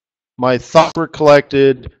 My thoughts were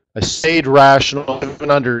collected. I stayed rational,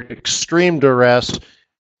 even under extreme duress,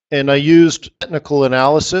 and I used technical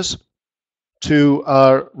analysis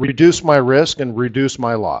to reduce my risk and reduce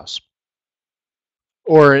my loss.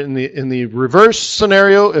 Or in the reverse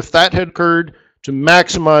scenario, if that had occurred, to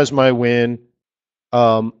maximize my win,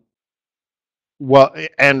 well,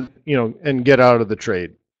 and get out of the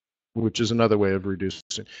trade, which is another way of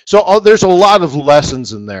reducing. So there's a lot of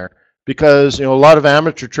lessons in there because a lot of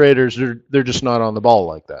amateur traders they're just not on the ball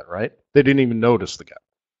like that, right? They didn't even notice the gap.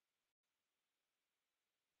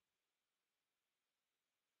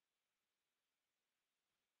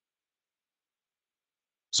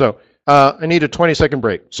 So I need a 20-second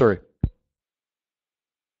break. Sorry.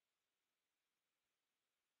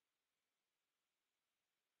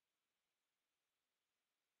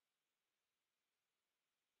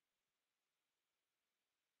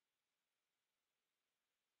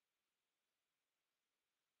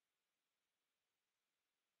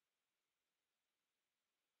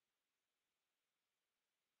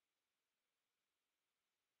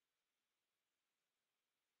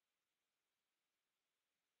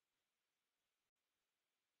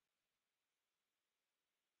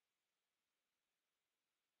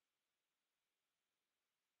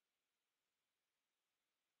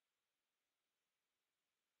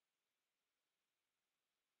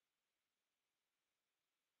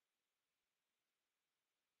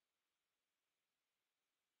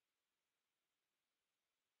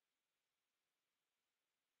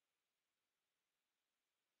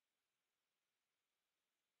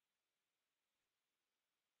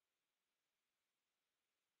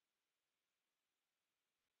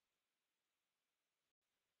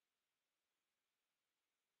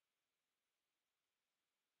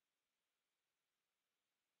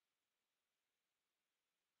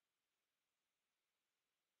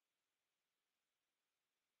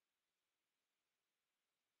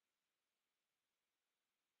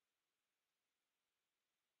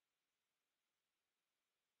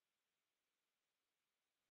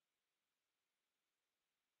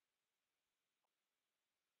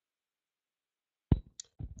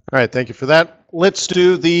 All right, thank you for that. Let's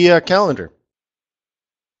do the calendar.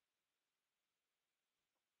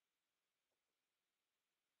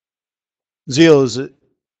 Zeal, it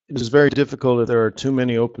is very difficult if there are too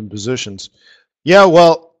many open positions. Yeah,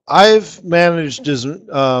 well, I've managed as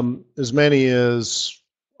many as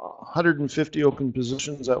 150 open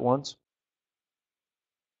positions at once.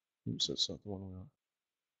 Oops, that's not the one we want.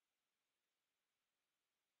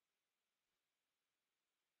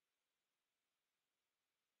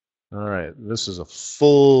 All right, this is a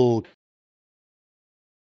full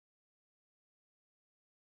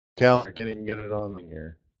calendar. Can't even get it on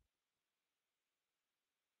here.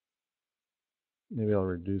 Maybe I'll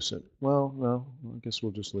reduce it. Well, no, I guess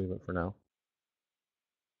we'll just leave it for now.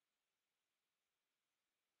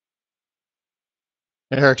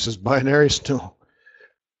 Eric says binaries.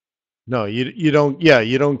 No, you don't. Yeah,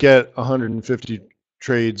 you don't get 150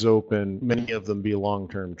 trades open. Many of them be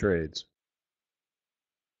long-term trades.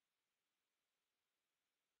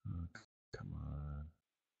 Oh, come on.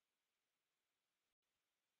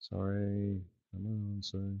 Sorry. Come on.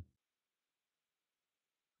 Sorry.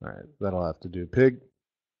 All right, that'll have to do. Pig.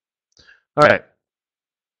 All right.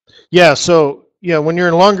 Yeah. So yeah, when you're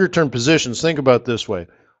in longer-term positions, think about it this way.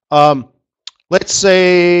 Let's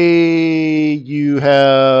say you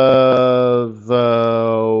have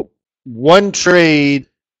one trade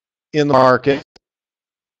in the market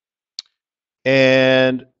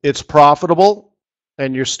and it's profitable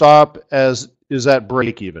and your stop is at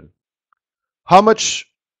break even. How much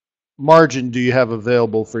margin do you have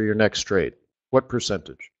available for your next trade? What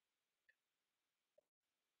percentage?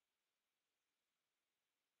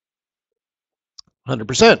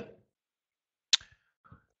 100%.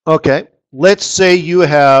 Okay, let's say you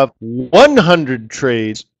have 100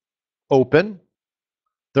 trades open.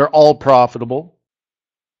 They're all profitable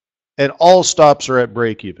and all stops are at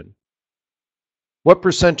break even. What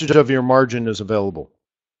percentage of your margin is available?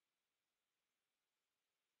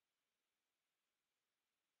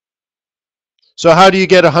 So how do you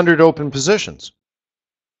get 100 open positions?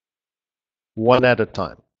 One at a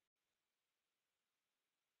time.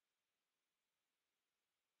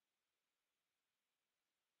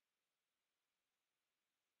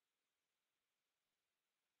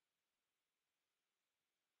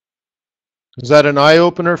 Is that an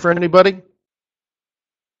eye-opener for anybody?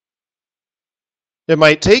 It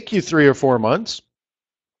might take you 3 or 4 months.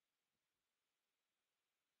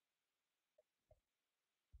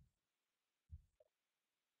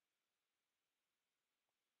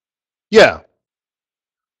 Yeah.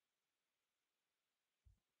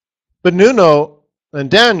 But Nuno and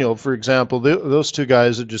Daniel, for example, those two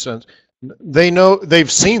guys that just they know,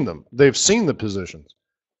 they've seen them. They've seen the positions.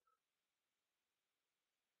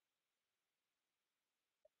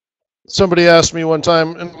 Somebody asked me one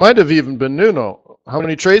time, and it might have even been Nuno, how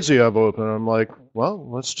many trades do you have open? I'm like, well,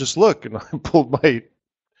 let's just look. And I pulled my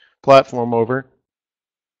platform over.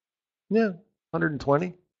 Yeah,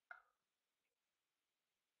 120.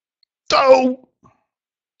 Oh!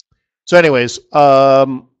 So anyways,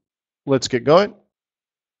 let's get going.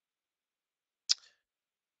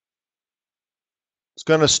 It's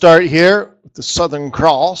going to start here with the Southern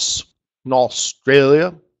Cross in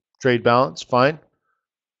Australia. Trade balance, fine.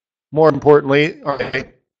 More importantly,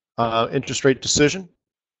 okay, interest rate decision.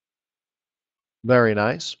 Very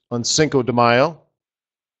nice. On Cinco de Mayo.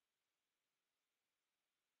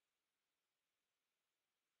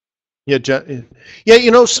 Yeah, yeah.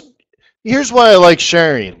 You know, here's why I like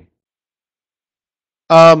sharing.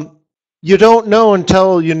 You don't know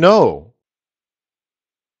until you know,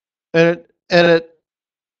 and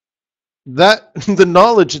that the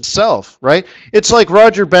knowledge itself, right? It's like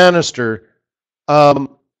Roger Bannister,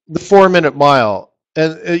 the 4-minute mile,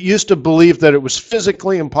 and it used to believe that it was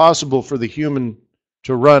physically impossible for the human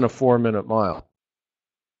to run a 4-minute mile.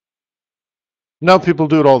 Now people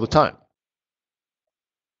do it all the time.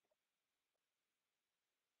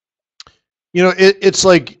 You know, it's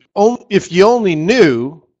like, if you only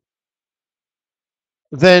knew,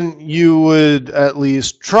 then you would at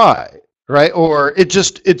least try, right? Or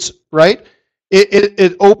it's right.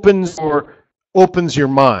 It opens your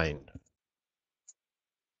mind.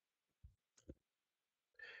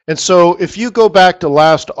 And so if you go back to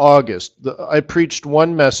last August, I preached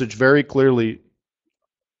one message very clearly,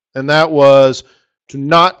 and that was to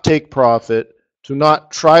not take profit, to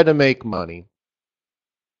not try to make money,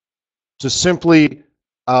 to simply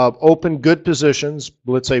open good positions,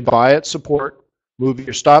 let's say buy at support, move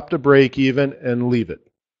your stop to break even, and leave it.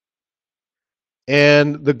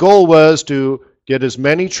 And the goal was to get as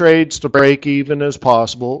many trades to break even as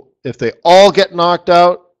possible. If they all get knocked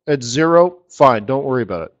out at zero, fine, don't worry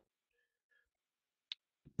about it.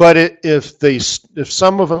 But if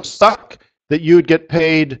some of them stuck, that you would get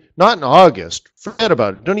paid, not in August, forget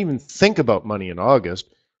about it, don't even think about money in August,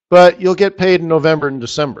 but you'll get paid in November and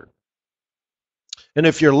December. And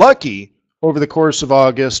if you're lucky, over the course of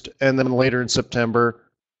August and then later in September,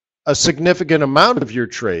 a significant amount of your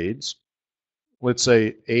trades, let's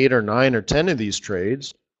say 8 or 9 or 10 of these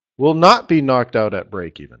trades, will not be knocked out at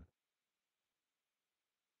break even.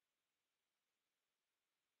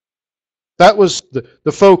 That was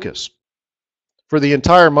the focus for the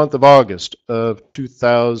entire month of August of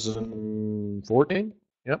 2014.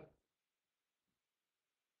 Yep.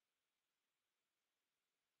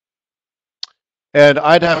 And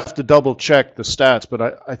I'd have to double check the stats, but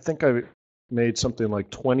I think I made something like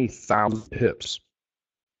 20,000 pips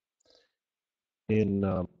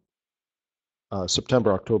in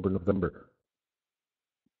September, October, November.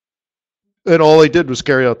 And all I did was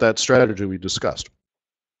carry out that strategy we discussed.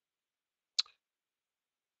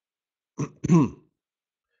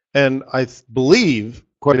 And I believe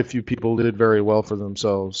quite a few people did very well for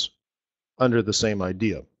themselves under the same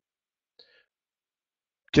idea.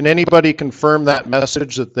 Can anybody confirm that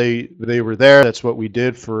message that they were there? That's what we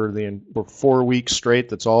did for 4 weeks straight.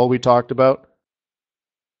 That's all we talked about.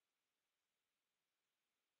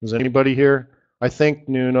 Is anybody here? I think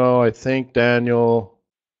Nuno. I think Daniel.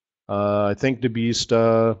 I think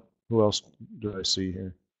DeBista. Who else did I see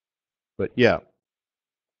here? But yeah.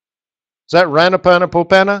 Is that Ranapana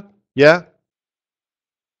Popana? Yeah.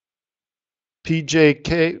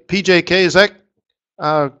 PJK, is that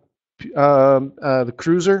the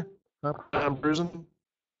cruiser? I'm cruising.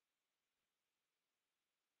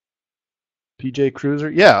 PJ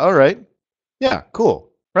Cruiser? Yeah, all right. Yeah,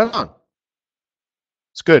 cool. Right on.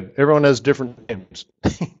 It's good. Everyone has different names.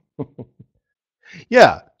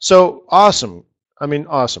 Yeah, so awesome. I mean,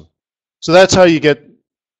 awesome. So that's how you get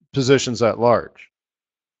positions at large,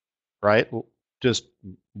 right? Just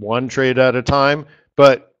one trade at a time,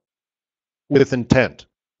 but with intent.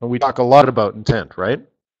 And we talk a lot about intent, right?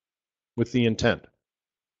 With the intent.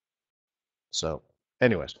 So,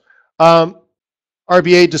 anyways,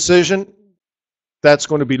 RBA decision. That's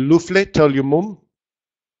going to be Lufle, tell your mum.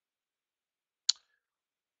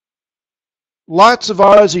 Lots of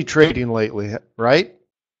Aussie trading lately, right?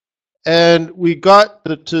 And we got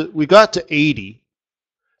to 80.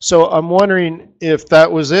 So I'm wondering if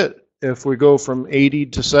that was it, if we go from 80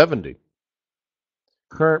 to 70.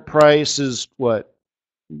 Current price is what,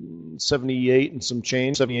 78 and some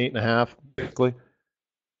change, 78 and a half, basically.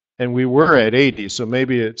 And we were at 80, so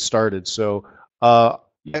maybe it started. So,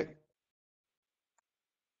 yeah.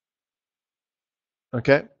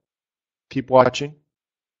 Okay, keep watching.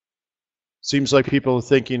 Seems like people are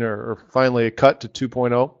thinking are finally a cut to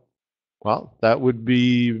 2.0. Well, that would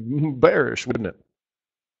be bearish, wouldn't it?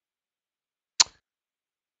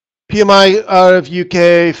 PMI out of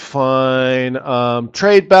UK, fine.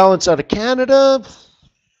 Trade balance out of Canada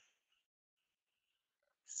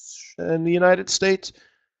and the United States.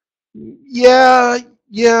 Yeah,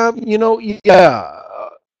 yeah, yeah.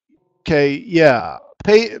 Okay, yeah.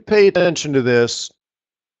 Pay attention to this.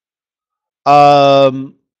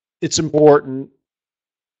 It's important,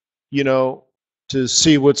 you know, to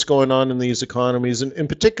see what's going on in these economies. And in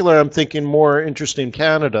particular, I'm thinking more interesting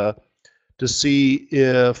Canada to see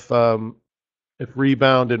if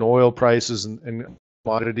rebound in oil prices and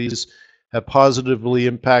commodities have positively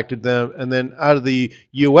impacted them. And then out of the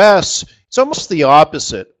U.S., it's almost the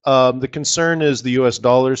opposite. The concern is the U.S.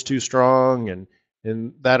 dollar is too strong,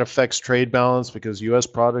 and that affects trade balance because U.S.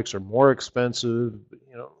 products are more expensive.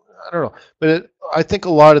 I don't know, but I think a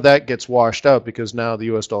lot of that gets washed out because now the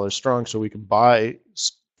U.S. dollar is strong, so we can buy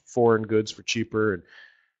foreign goods for cheaper. And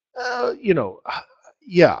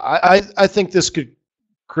yeah, I think this could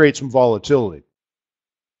create some volatility,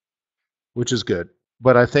 which is good.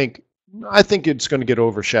 But I think it's going to get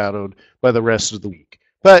overshadowed by the rest of the week.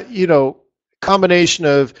 But combination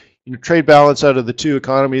of trade balance out of the two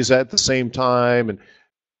economies at the same time, and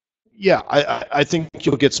yeah, I think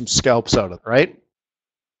you'll get some scalps out of it, right?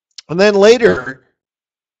 And then later,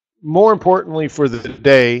 more importantly for the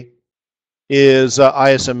day, is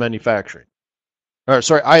ISM manufacturing. Or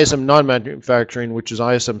sorry, ISM non-manufacturing, which is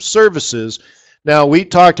ISM services. Now we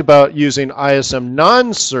talked about using ISM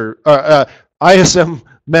ISM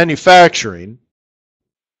manufacturing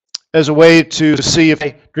as a way to see if.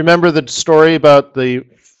 Remember the story about the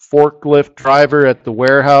forklift driver at the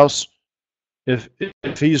warehouse? If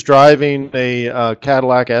he's driving a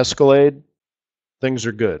Cadillac Escalade, things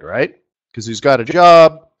are good, right? Because he's got a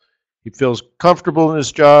job, he feels comfortable in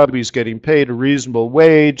his job, he's getting paid a reasonable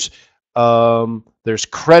wage, there's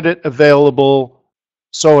credit available,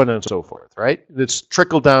 so on and so forth, right? It's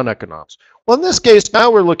trickle-down economics. Well, in this case,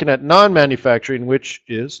 now we're looking at non-manufacturing, which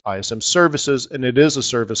is ISM services, and it is a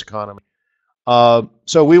service economy.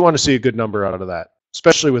 So we want to see a good number out of that,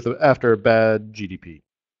 especially after a bad GDP.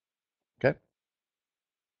 Okay?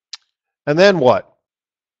 And then what?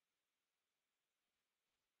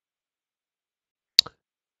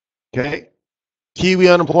 Okay, Kiwi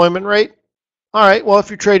unemployment rate. All right, well, if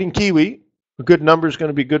you're trading Kiwi, a good number is going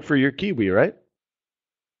to be good for your Kiwi, right?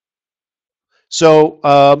 So,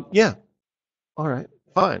 yeah, all right,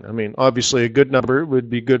 fine. I mean, obviously, a good number would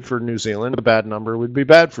be good for New Zealand. A bad number would be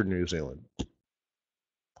bad for New Zealand.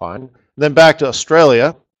 Fine. Then back to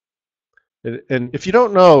Australia. And if you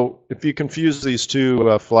don't know, if you confuse these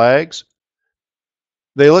two flags,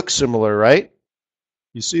 they look similar, right?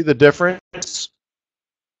 You see the difference?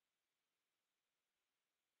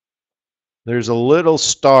 There's a little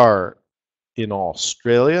star in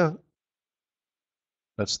Australia.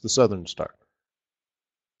 That's the southern star.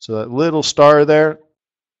 So that little star there,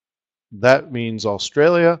 that means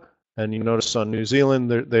Australia. And you notice on New Zealand,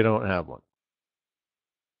 they don't have one.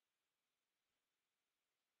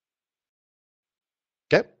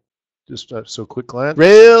 Okay, just so quick glance.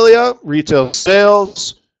 Australia, retail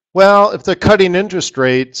sales. Well, if they're cutting interest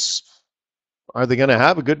rates, are they going to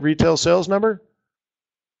have a good retail sales number?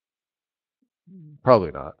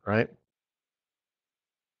 Probably not, right?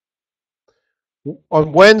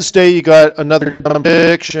 On Wednesday, you got another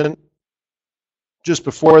prediction. Just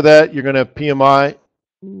before that, you're going to have PMI.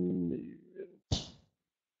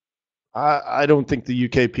 I don't think the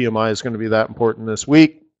UK PMI is going to be that important this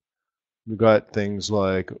week. We've got things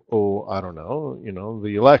like, I don't know,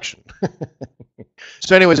 the election.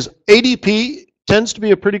 So anyways, ADP tends to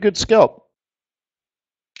be a pretty good scalp.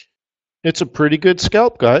 It's a pretty good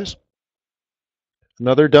scalp, guys.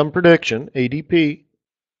 Another dumb prediction, ADP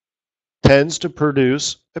tends to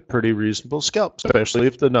produce a pretty reasonable scalp, especially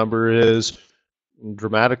if the number is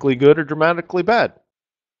dramatically good or dramatically bad.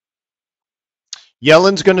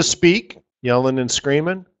 Yellen's going to speak. Yellen and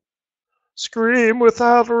screaming. Scream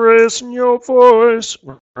without raising your voice.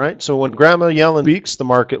 Right? So when Grandma Yellen speaks, the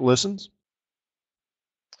market listens.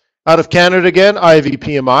 Out of Canada again, IV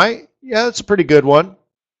PMI. Yeah, that's a pretty good one.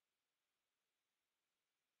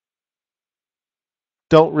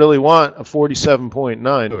 Don't really want a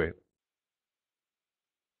 47.9, do we?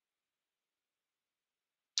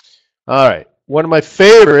 All right. One of my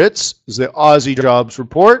favorites is the Aussie jobs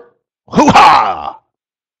report. Hoo-ha!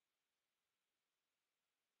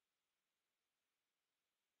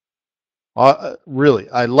 Really,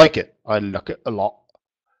 I like it. I like it a lot.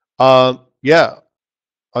 Yeah,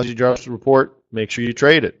 Aussie jobs report. Make sure you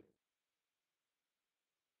trade it.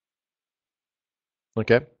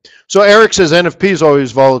 Okay. So Eric says NFP is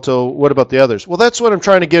always volatile. What about the others? Well, that's what I'm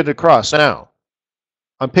trying to get across now.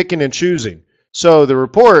 I'm picking and choosing. So the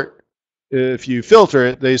report, if you filter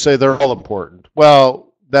it, they say they're all important.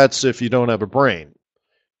 Well, that's if you don't have a brain.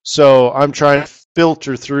 So I'm trying to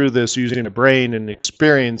filter through this using a brain and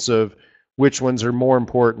experience of which ones are more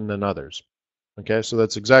important than others. Okay, so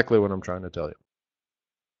that's exactly what I'm trying to tell you.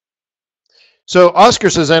 So Oscar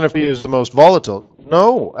says NFP is the most volatile.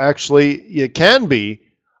 No, actually, it can be,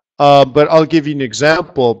 but I'll give you an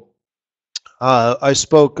example. I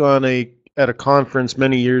spoke at a conference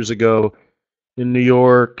many years ago in New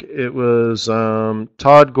York. It was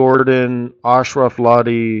Todd Gordon, Ashraf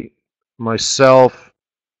Ladi, myself,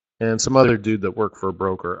 and some other dude that worked for a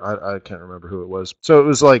broker. I can't remember who it was. So it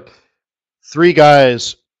was like 3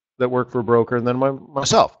 guys that worked for a broker, and then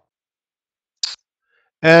myself.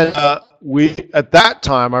 And we, at that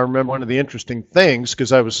time, I remember one of the interesting things,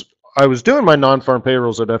 because I was doing my non-farm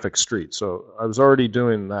payrolls at FX Street, so I was already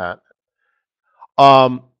doing that.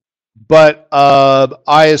 But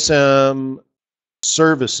ISM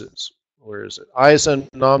services, where is it? ISM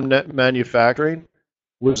non-net manufacturing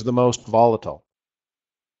was the most volatile.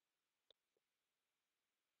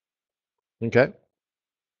 Okay.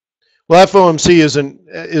 Well, FOMC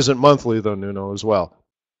isn't monthly though, Nuno, as well.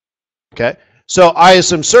 Okay. So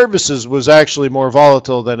ISM services was actually more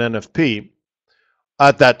volatile than NFP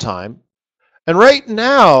at that time. And right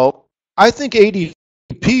now, I think ADP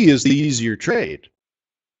is the easier trade.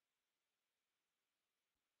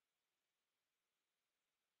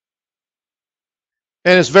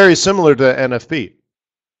 And it's very similar to NFP.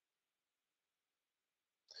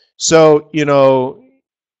 So, you know,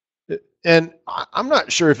 and I'm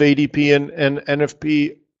not sure if ADP and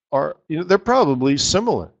NFP are, you know, they're probably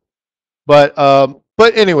similar. But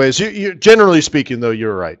anyways, you generally speaking, though,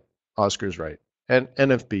 you're right. Oscar's right. And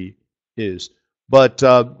NFP is. But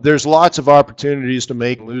there's lots of opportunities to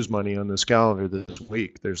make and lose money on this calendar this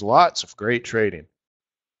week. There's lots of great trading.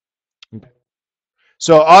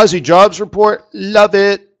 So Aussie jobs report, love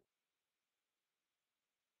it.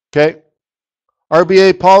 Okay.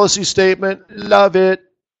 RBA policy statement, love it.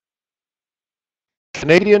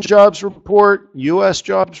 Canadian jobs report, US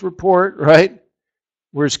jobs report, right?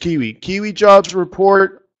 Where's Kiwi? Kiwi jobs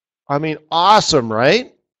report, I mean, awesome,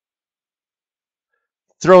 right?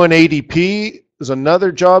 Throw in ADP as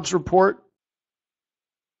another jobs report.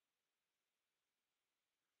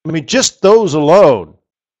 I mean, just those alone.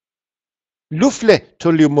 Lufle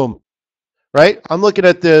tolumum, right? I'm looking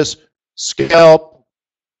at this scalp,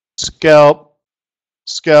 scalp,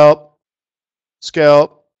 scalp,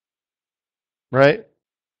 scalp, right?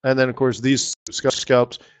 And then, of course, these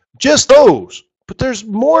scalps, just those. But there's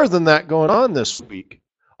more than that going on this week.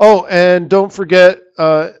 Oh, and don't forget,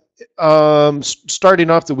 starting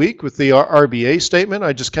off the week with the RBA statement,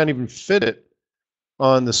 I just can't even fit it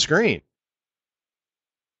on the screen.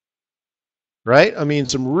 Right? I mean,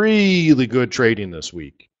 some really good trading this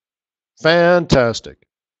week. Fantastic.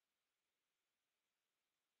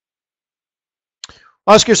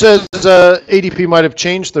 Oscar says ADP might have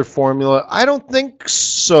changed their formula. I don't think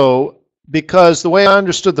so, because the way I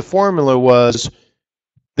understood the formula was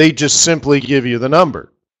they just simply give you the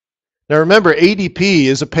number. Now remember, ADP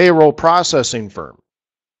is a payroll processing firm.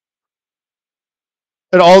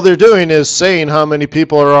 And all they're doing is saying how many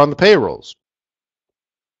people are on the payrolls.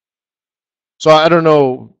 So I don't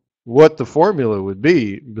know what the formula would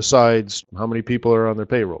be besides how many people are on their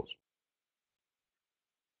payrolls.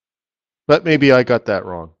 But maybe I got that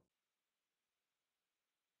wrong.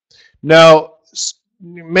 Now,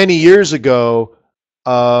 many years ago,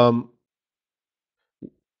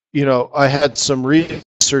 you know, I had some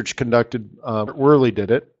research conducted. Worley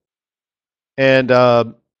did it,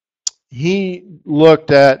 and he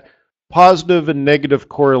looked at positive and negative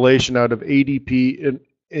correlation out of ADP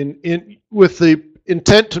with the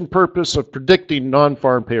intent and purpose of predicting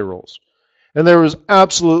non-farm payrolls. And there was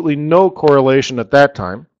absolutely no correlation at that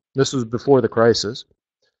time. This was before the crisis.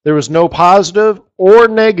 There was no positive or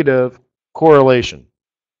negative correlation.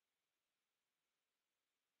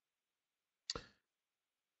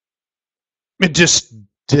 It just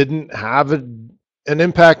didn't have an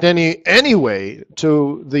impact anyway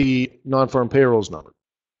to the non-farm payrolls number.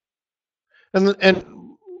 And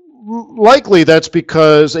likely that's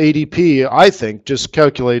because ADP, I think, just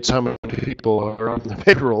calculates how many people are on the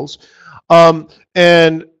payrolls.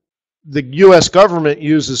 And the U.S. government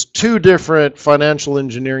uses two different financial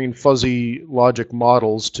engineering fuzzy logic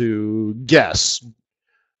models to guess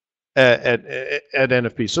at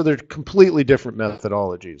NFP. So they're completely different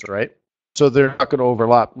methodologies, right? So they're not going to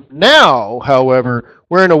overlap. Now, however,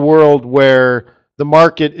 we're in a world where the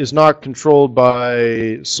market is not controlled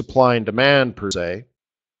by supply and demand per se,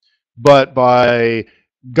 but by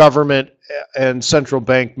government and central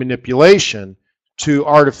bank manipulation to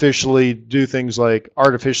artificially do things like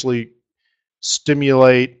artificially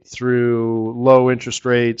stimulate through low interest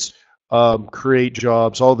rates, create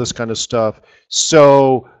jobs, all this kind of stuff.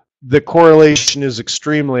 So the correlation is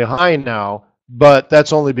extremely high now, but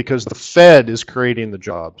that's only because the Fed is creating the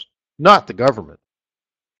jobs, not the government,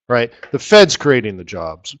 right? The Fed's creating the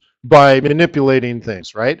jobs by manipulating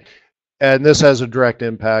things, right? And this has a direct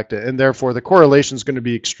impact, and therefore the correlation is going to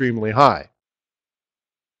be extremely high.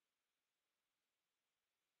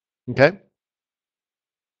 Okay?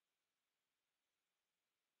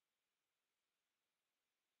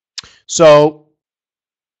 So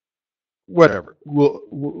whatever,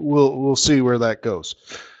 we'll see where that goes.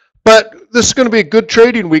 But this is going to be a good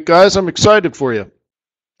trading week, guys. I'm excited for you,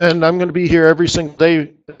 and I'm going to be here every single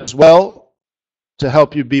day as well to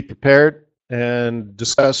help you be prepared and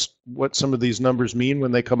discuss what some of these numbers mean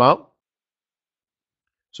when they come out.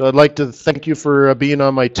 So I'd like to thank you for being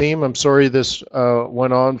on my team. I'm sorry this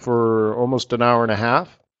went on for almost an hour and a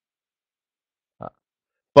half,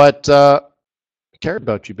 but I care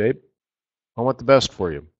about you, babe. I want the best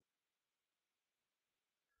for you.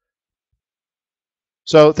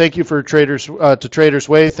 So thank you for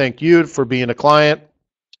TradersWay. Thank you for being a client.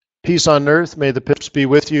 Peace on earth. May the pips be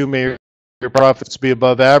with you. May your profits be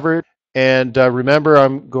above average. And remember,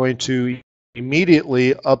 I'm going to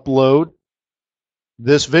immediately upload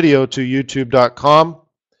this video to youtube.com.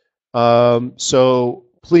 So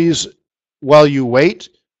please, while you wait,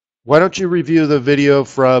 why don't you review the video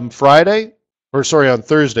from Friday, or sorry, on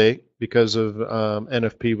Thursday, because of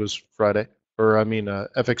NFP was Friday, or I mean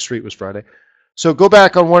FX Street was Friday. So go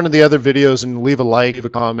back on one of the other videos and leave a like, leave a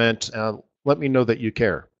comment, let me know that you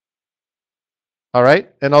care. All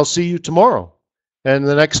right, and I'll see you tomorrow, and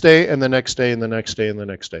the next day, and the next day, and the next day, and the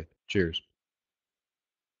next day. Cheers.